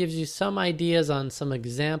gives you some ideas on some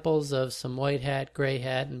examples of some white hat, gray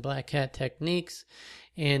hat, and black hat techniques,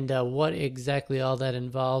 and what exactly all that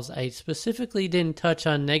involves. I specifically didn't touch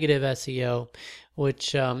on negative SEO,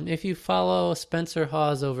 which if you follow Spencer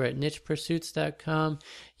Hawes over at nichepursuits.com,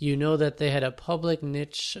 you know that they had a public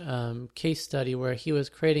niche case study where he was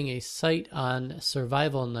creating a site on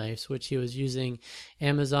survival knives, which he was using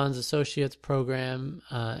Amazon's Associates program,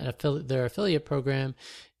 their affiliate program,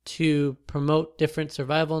 to promote different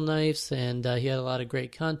survival knives, and he had a lot of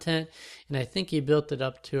great content, and I think he built it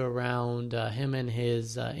up to around him and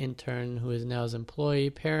his intern, who is now his employee,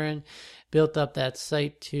 Perrin, built up that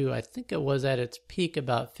site to, I think it was at its peak,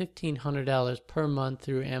 about $1,500 per month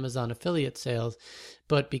through Amazon affiliate sales.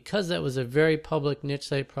 But because that was a very public niche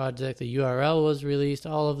site project, the URL was released,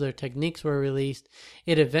 all of their techniques were released,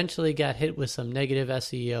 it eventually got hit with some negative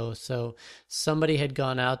SEO. So somebody had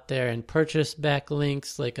gone out there and purchased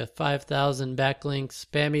backlinks, like a 5,000 backlinks,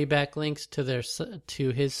 spammy backlinks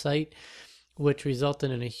to his site, which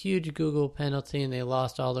resulted in a huge Google penalty, and they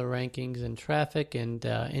lost all their rankings and traffic and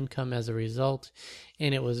income as a result.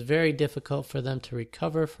 And it was very difficult for them to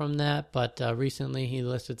recover from that, but recently he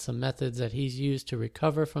listed some methods that he's used to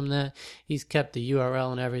recover from that. He's kept the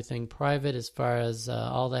URL and everything private as far as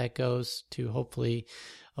all that goes, to hopefully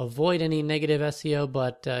avoid any negative SEO,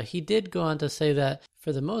 but he did go on to say that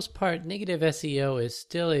for the most part, negative SEO is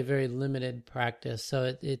still a very limited practice.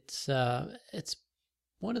 So it's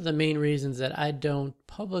one of the main reasons that I don't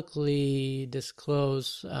publicly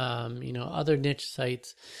disclose, other niche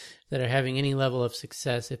sites that are having any level of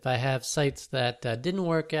success. If I have sites that didn't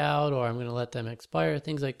work out, or I'm going to let them expire,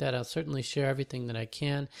 things like that, I'll certainly share everything that I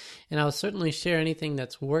can, and I'll certainly share anything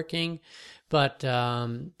that's working. But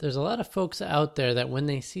there's a lot of folks out there that when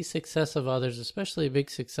they see success of others, especially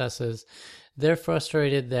big successes, they're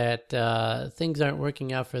frustrated that things aren't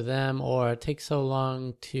working out for them, or it takes so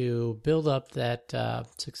long to build up that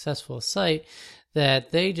successful site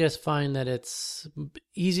that they just find that it's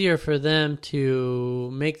easier for them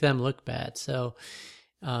to make them look bad. So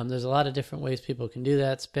there's a lot of different ways people can do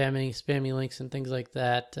that. Spammy links and things like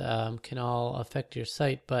that can all affect your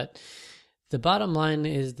site. But the bottom line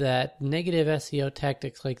is that negative SEO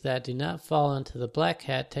tactics like that do not fall into the black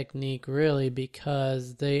hat technique, really,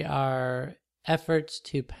 because they are efforts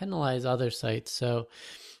to penalize other sites. So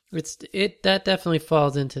that definitely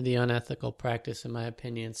falls into the unethical practice, in my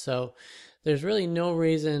opinion. So there's really no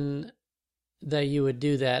reason that you would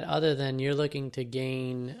do that other than you're looking to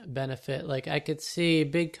gain benefit. Like I could see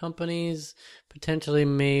big companies potentially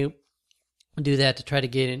may do that to try to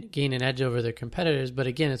gain an edge over their competitors, but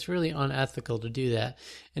again, it's really unethical to do that.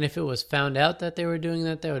 And if it was found out that they were doing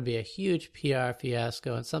that, that would be a huge PR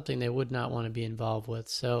fiasco and something they would not want to be involved with.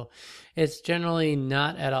 So it's generally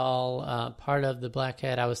not at all part of the black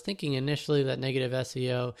hat. I was thinking initially that negative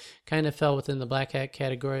SEO kind of fell within the black hat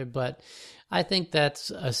category, but I think that's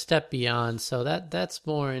a step beyond. So that's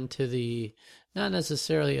more into the not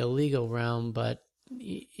necessarily illegal realm, but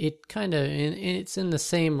it kind of it's in the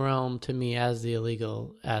same realm to me as the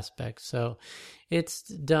illegal aspect. So it's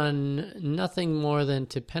done nothing more than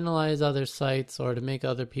to penalize other sites or to make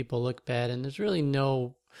other people look bad, and there's really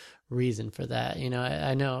no reason for that.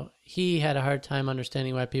 I know he had a hard time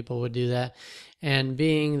understanding why people would do that, and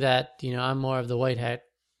being that I'm more of the white hat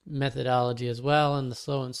methodology as well and the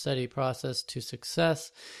slow and steady process to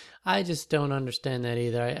success, I just don't understand that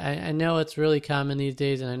either. I know it's really common these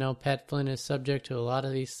days, and I know Pat Flynn is subject to a lot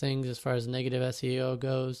of these things as far as negative SEO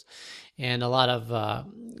goes, and a lot of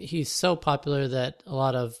he's so popular that a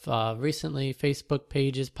lot of recently Facebook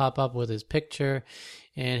pages pop up with his picture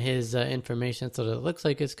and his information, so that it looks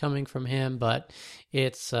like it's coming from him, but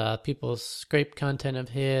it's people scrape content of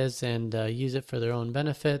his and use it for their own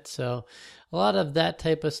benefit. So a lot of that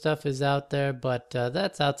type of stuff is out there, but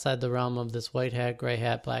that's outside the realm of this white hat, gray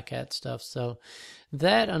hat, black hat stuff. So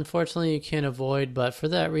that, unfortunately, you can't avoid, but for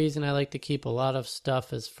that reason, I like to keep a lot of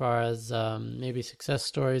stuff as far as maybe success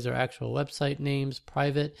stories or actual website names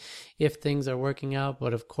private if things are working out.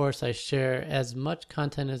 But of course, I share as much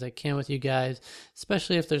content as I can with you guys,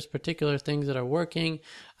 especially if there's particular things that are working.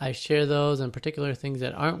 I share those, and particular things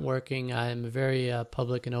that aren't working, I'm very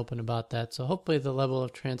public and open about that. So hopefully the level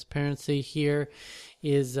of transparency here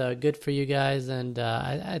is good for you guys, and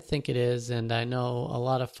I think it is. And I know a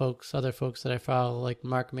lot of other folks that I follow, like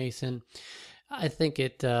Mark Mason, I think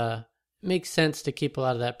it makes sense to keep a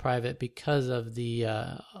lot of that private because of the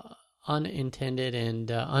unintended and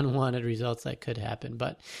unwanted results that could happen.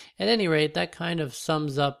 But at any rate, that kind of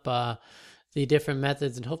sums up the different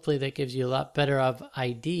methods, and hopefully that gives you a lot better of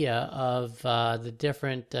idea of the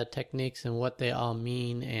different techniques and what they all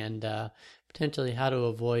mean, and potentially how to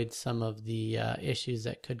avoid some of the issues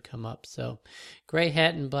that could come up. So gray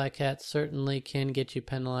hat and black hat certainly can get you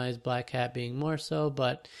penalized, black hat being more so,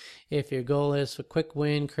 but if your goal is a quick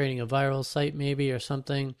win, creating a viral site maybe or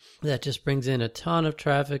something that just brings in a ton of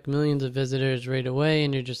traffic, millions of visitors right away,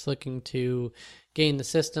 and you're just looking to gain the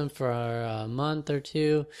system for a month or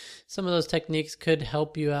two, some of those techniques could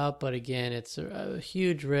help you out, but again, it's a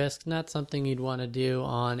huge risk, not something you'd want to do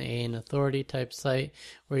on an authority type site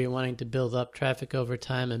where you're wanting to build up traffic over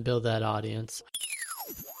time and build that audience.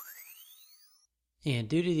 And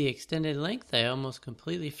due to the extended length, I almost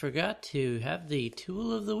completely forgot to have the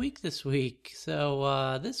tool of the week this week.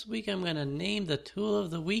 So this week I'm going to name the tool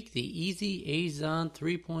of the week the Easy Azon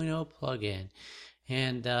 3.0 plugin.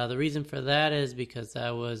 And the reason for that is because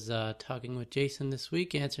I was talking with Jason this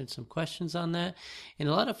week, answering some questions on that. And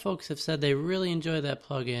a lot of folks have said they really enjoy that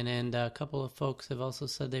plugin. And a couple of folks have also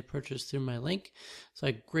said they purchased through my link. So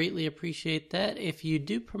I greatly appreciate that. If you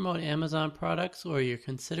do promote Amazon products or you're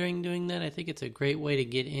considering doing that, I think it's a great way to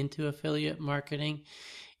get into affiliate marketing.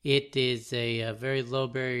 It is a very low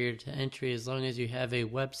barrier to entry as long as you have a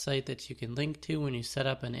website that you can link to when you set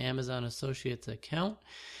up an Amazon Associates account.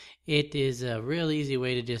 It is a real easy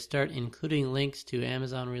way to just start including links to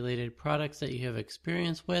Amazon-related products that you have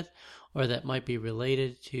experience with or that might be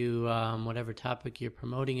related to whatever topic you're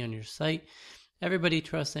promoting on your site. Everybody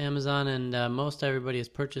trusts Amazon, and most everybody has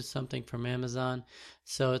purchased something from Amazon.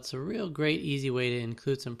 So it's a real great, easy way to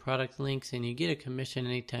include some product links, and you get a commission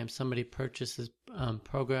anytime somebody purchases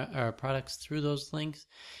products through those links.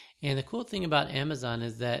 And the cool thing about Amazon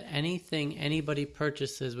is that anything anybody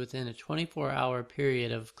purchases within a 24-hour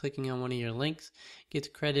period of clicking on one of your links gets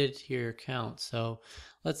credited to your account. So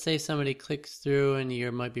let's say somebody clicks through and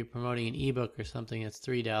you might be promoting an ebook or something that's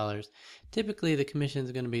 $3. Typically the commission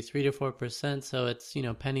is going to be 3 to 4%, so it's,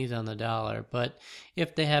 pennies on the dollar. But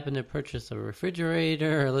if they happen to purchase a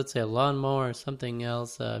refrigerator or let's say a lawnmower or something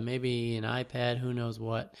else, maybe an iPad, who knows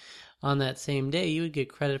what, on that same day, you would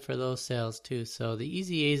get credit for those sales too. So the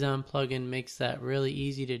Easy Azon plugin makes that really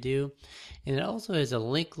easy to do. And it also has a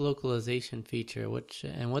link localization feature,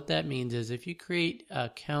 and what that means is if you create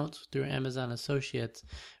accounts through Amazon Associates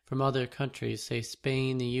from other countries, say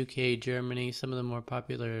Spain, the UK, Germany, some of the more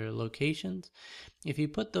popular locations, if you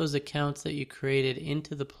put those accounts that you created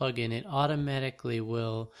into the plugin, it automatically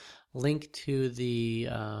will link to the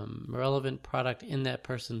relevant product in that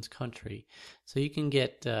person's country. So you can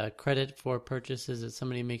get credit for purchases that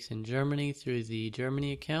somebody makes in Germany through the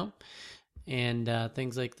Germany account and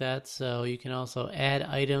things like that. So you can also add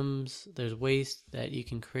items. There's ways that you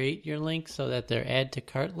can create your links so that they're add to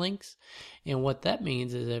cart links. And what that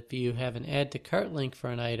means is if you have an add to cart link for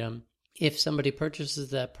an item, if somebody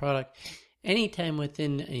purchases that product anytime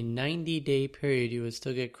within a 90-day period, you would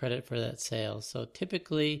still get credit for that sale. So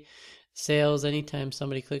typically, sales, anytime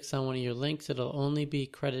somebody clicks on one of your links, it'll only be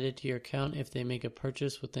credited to your account if they make a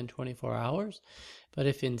purchase within 24 hours. But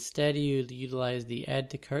if instead you utilize the add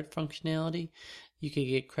to cart functionality, you could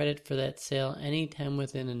get credit for that sale anytime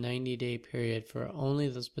within a 90-day period for only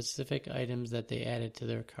the specific items that they added to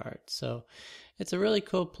their cart. So it's a really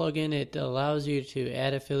cool plugin. It allows you to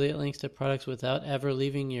add affiliate links to products without ever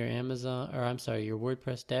leaving your your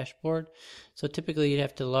WordPress dashboard. So typically you'd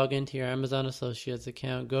have to log into your Amazon Associates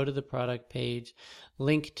account, go to the product page,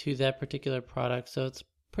 link to that particular product. So it's a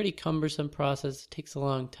pretty cumbersome process. It takes a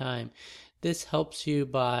long time. This helps you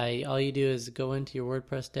by, all you do is go into your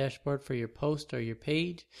WordPress dashboard for your post or your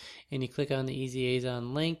page, and you click on the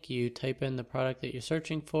EasyAzon link, you type in the product that you're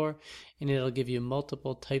searching for, and it'll give you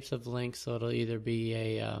multiple types of links. So it'll either be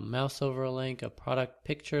a mouse over link, a product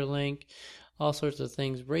picture link, all sorts of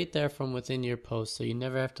things right there from within your post. So you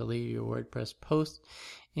never have to leave your WordPress post.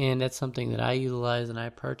 And that's something that I utilize and I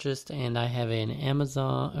purchased, and I have an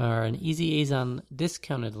Amazon or an EasyAzon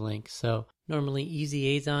discounted link. So normally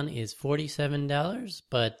EasyAzon is $47,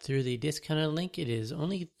 but through the discounted link it is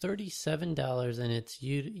only $37, and it's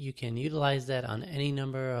you can utilize that on any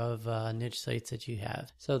number of niche sites that you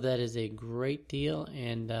have. So that is a great deal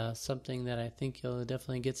and something that I think you'll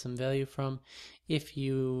definitely get some value from if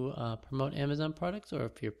you promote Amazon products or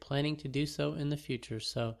if you're planning to do so in the future.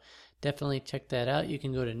 So definitely check that out. You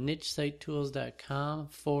can go to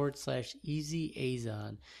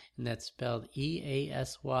nichesitetools.com/EasyAzon, and that's spelled EASYAZON,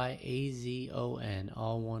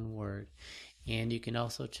 all one word. And you can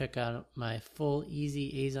also check out my full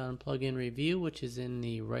EasyAzon plugin review, which is in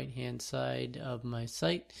the right-hand side of my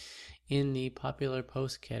site in the popular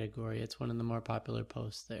post category. It's one of the more popular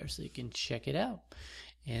posts there, so you can check it out.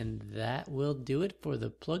 And that will do it for the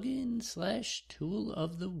plugin/tool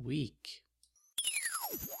of the week.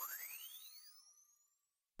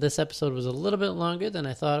 This episode was a little bit longer than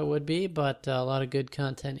I thought it would be, but a lot of good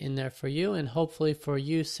content in there for you, and hopefully for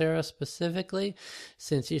you, Sarah, specifically,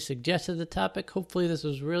 since you suggested the topic. Hopefully this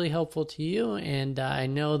was really helpful to you, and I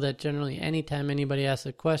know that generally anytime anybody asks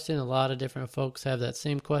a question, a lot of different folks have that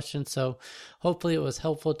same question, so hopefully it was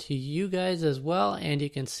helpful to you guys as well. And you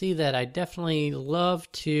can see that I definitely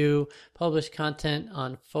love to publish content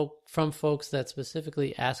on from folks that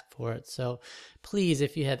specifically ask for it. So please,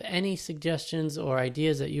 if you have any suggestions or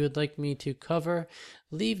ideas that you would like me to cover,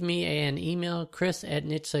 leave me an email,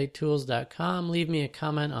 chris@nichesitetools.com. Leave me a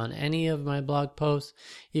comment on any of my blog posts.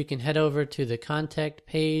 You can head over to the contact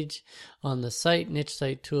page on the site,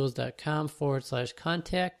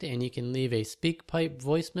 nichesitetools.com/contact, and you can leave a SpeakPipe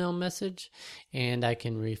voicemail message, and I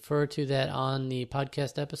can refer to that on the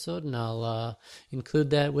podcast episode, and I'll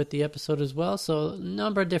include that with the episode as well. So a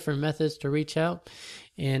number of different methods to reach out,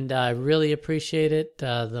 and I really appreciate it.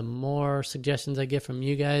 The more suggestions I get from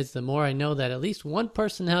you guys, the more I know that at least one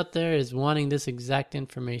person out there is wanting this exact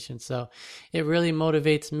information. So it really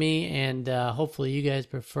motivates me, and hopefully you guys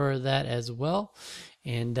prefer that as well.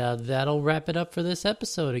 And that'll wrap it up for this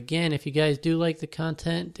episode. Again, if you guys do like the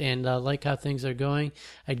content and like how things are going,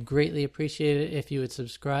 I'd greatly appreciate it if you would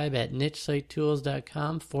subscribe at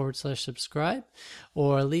nichesitetools.com/subscribe,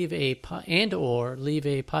 or leave a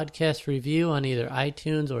podcast review on either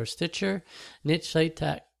iTunes or Stitcher.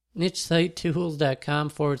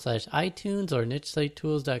 nichesitetools.com/iTunes or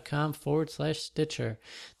nichesitetools.com/Stitcher.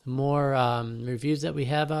 The more reviews that we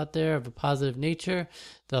have out there of a positive nature,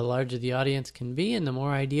 the larger the audience can be and the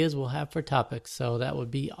more ideas we'll have for topics. So that would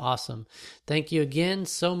be awesome. Thank you again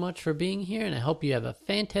so much for being here, and I hope you have a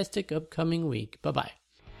fantastic upcoming week. Bye-bye.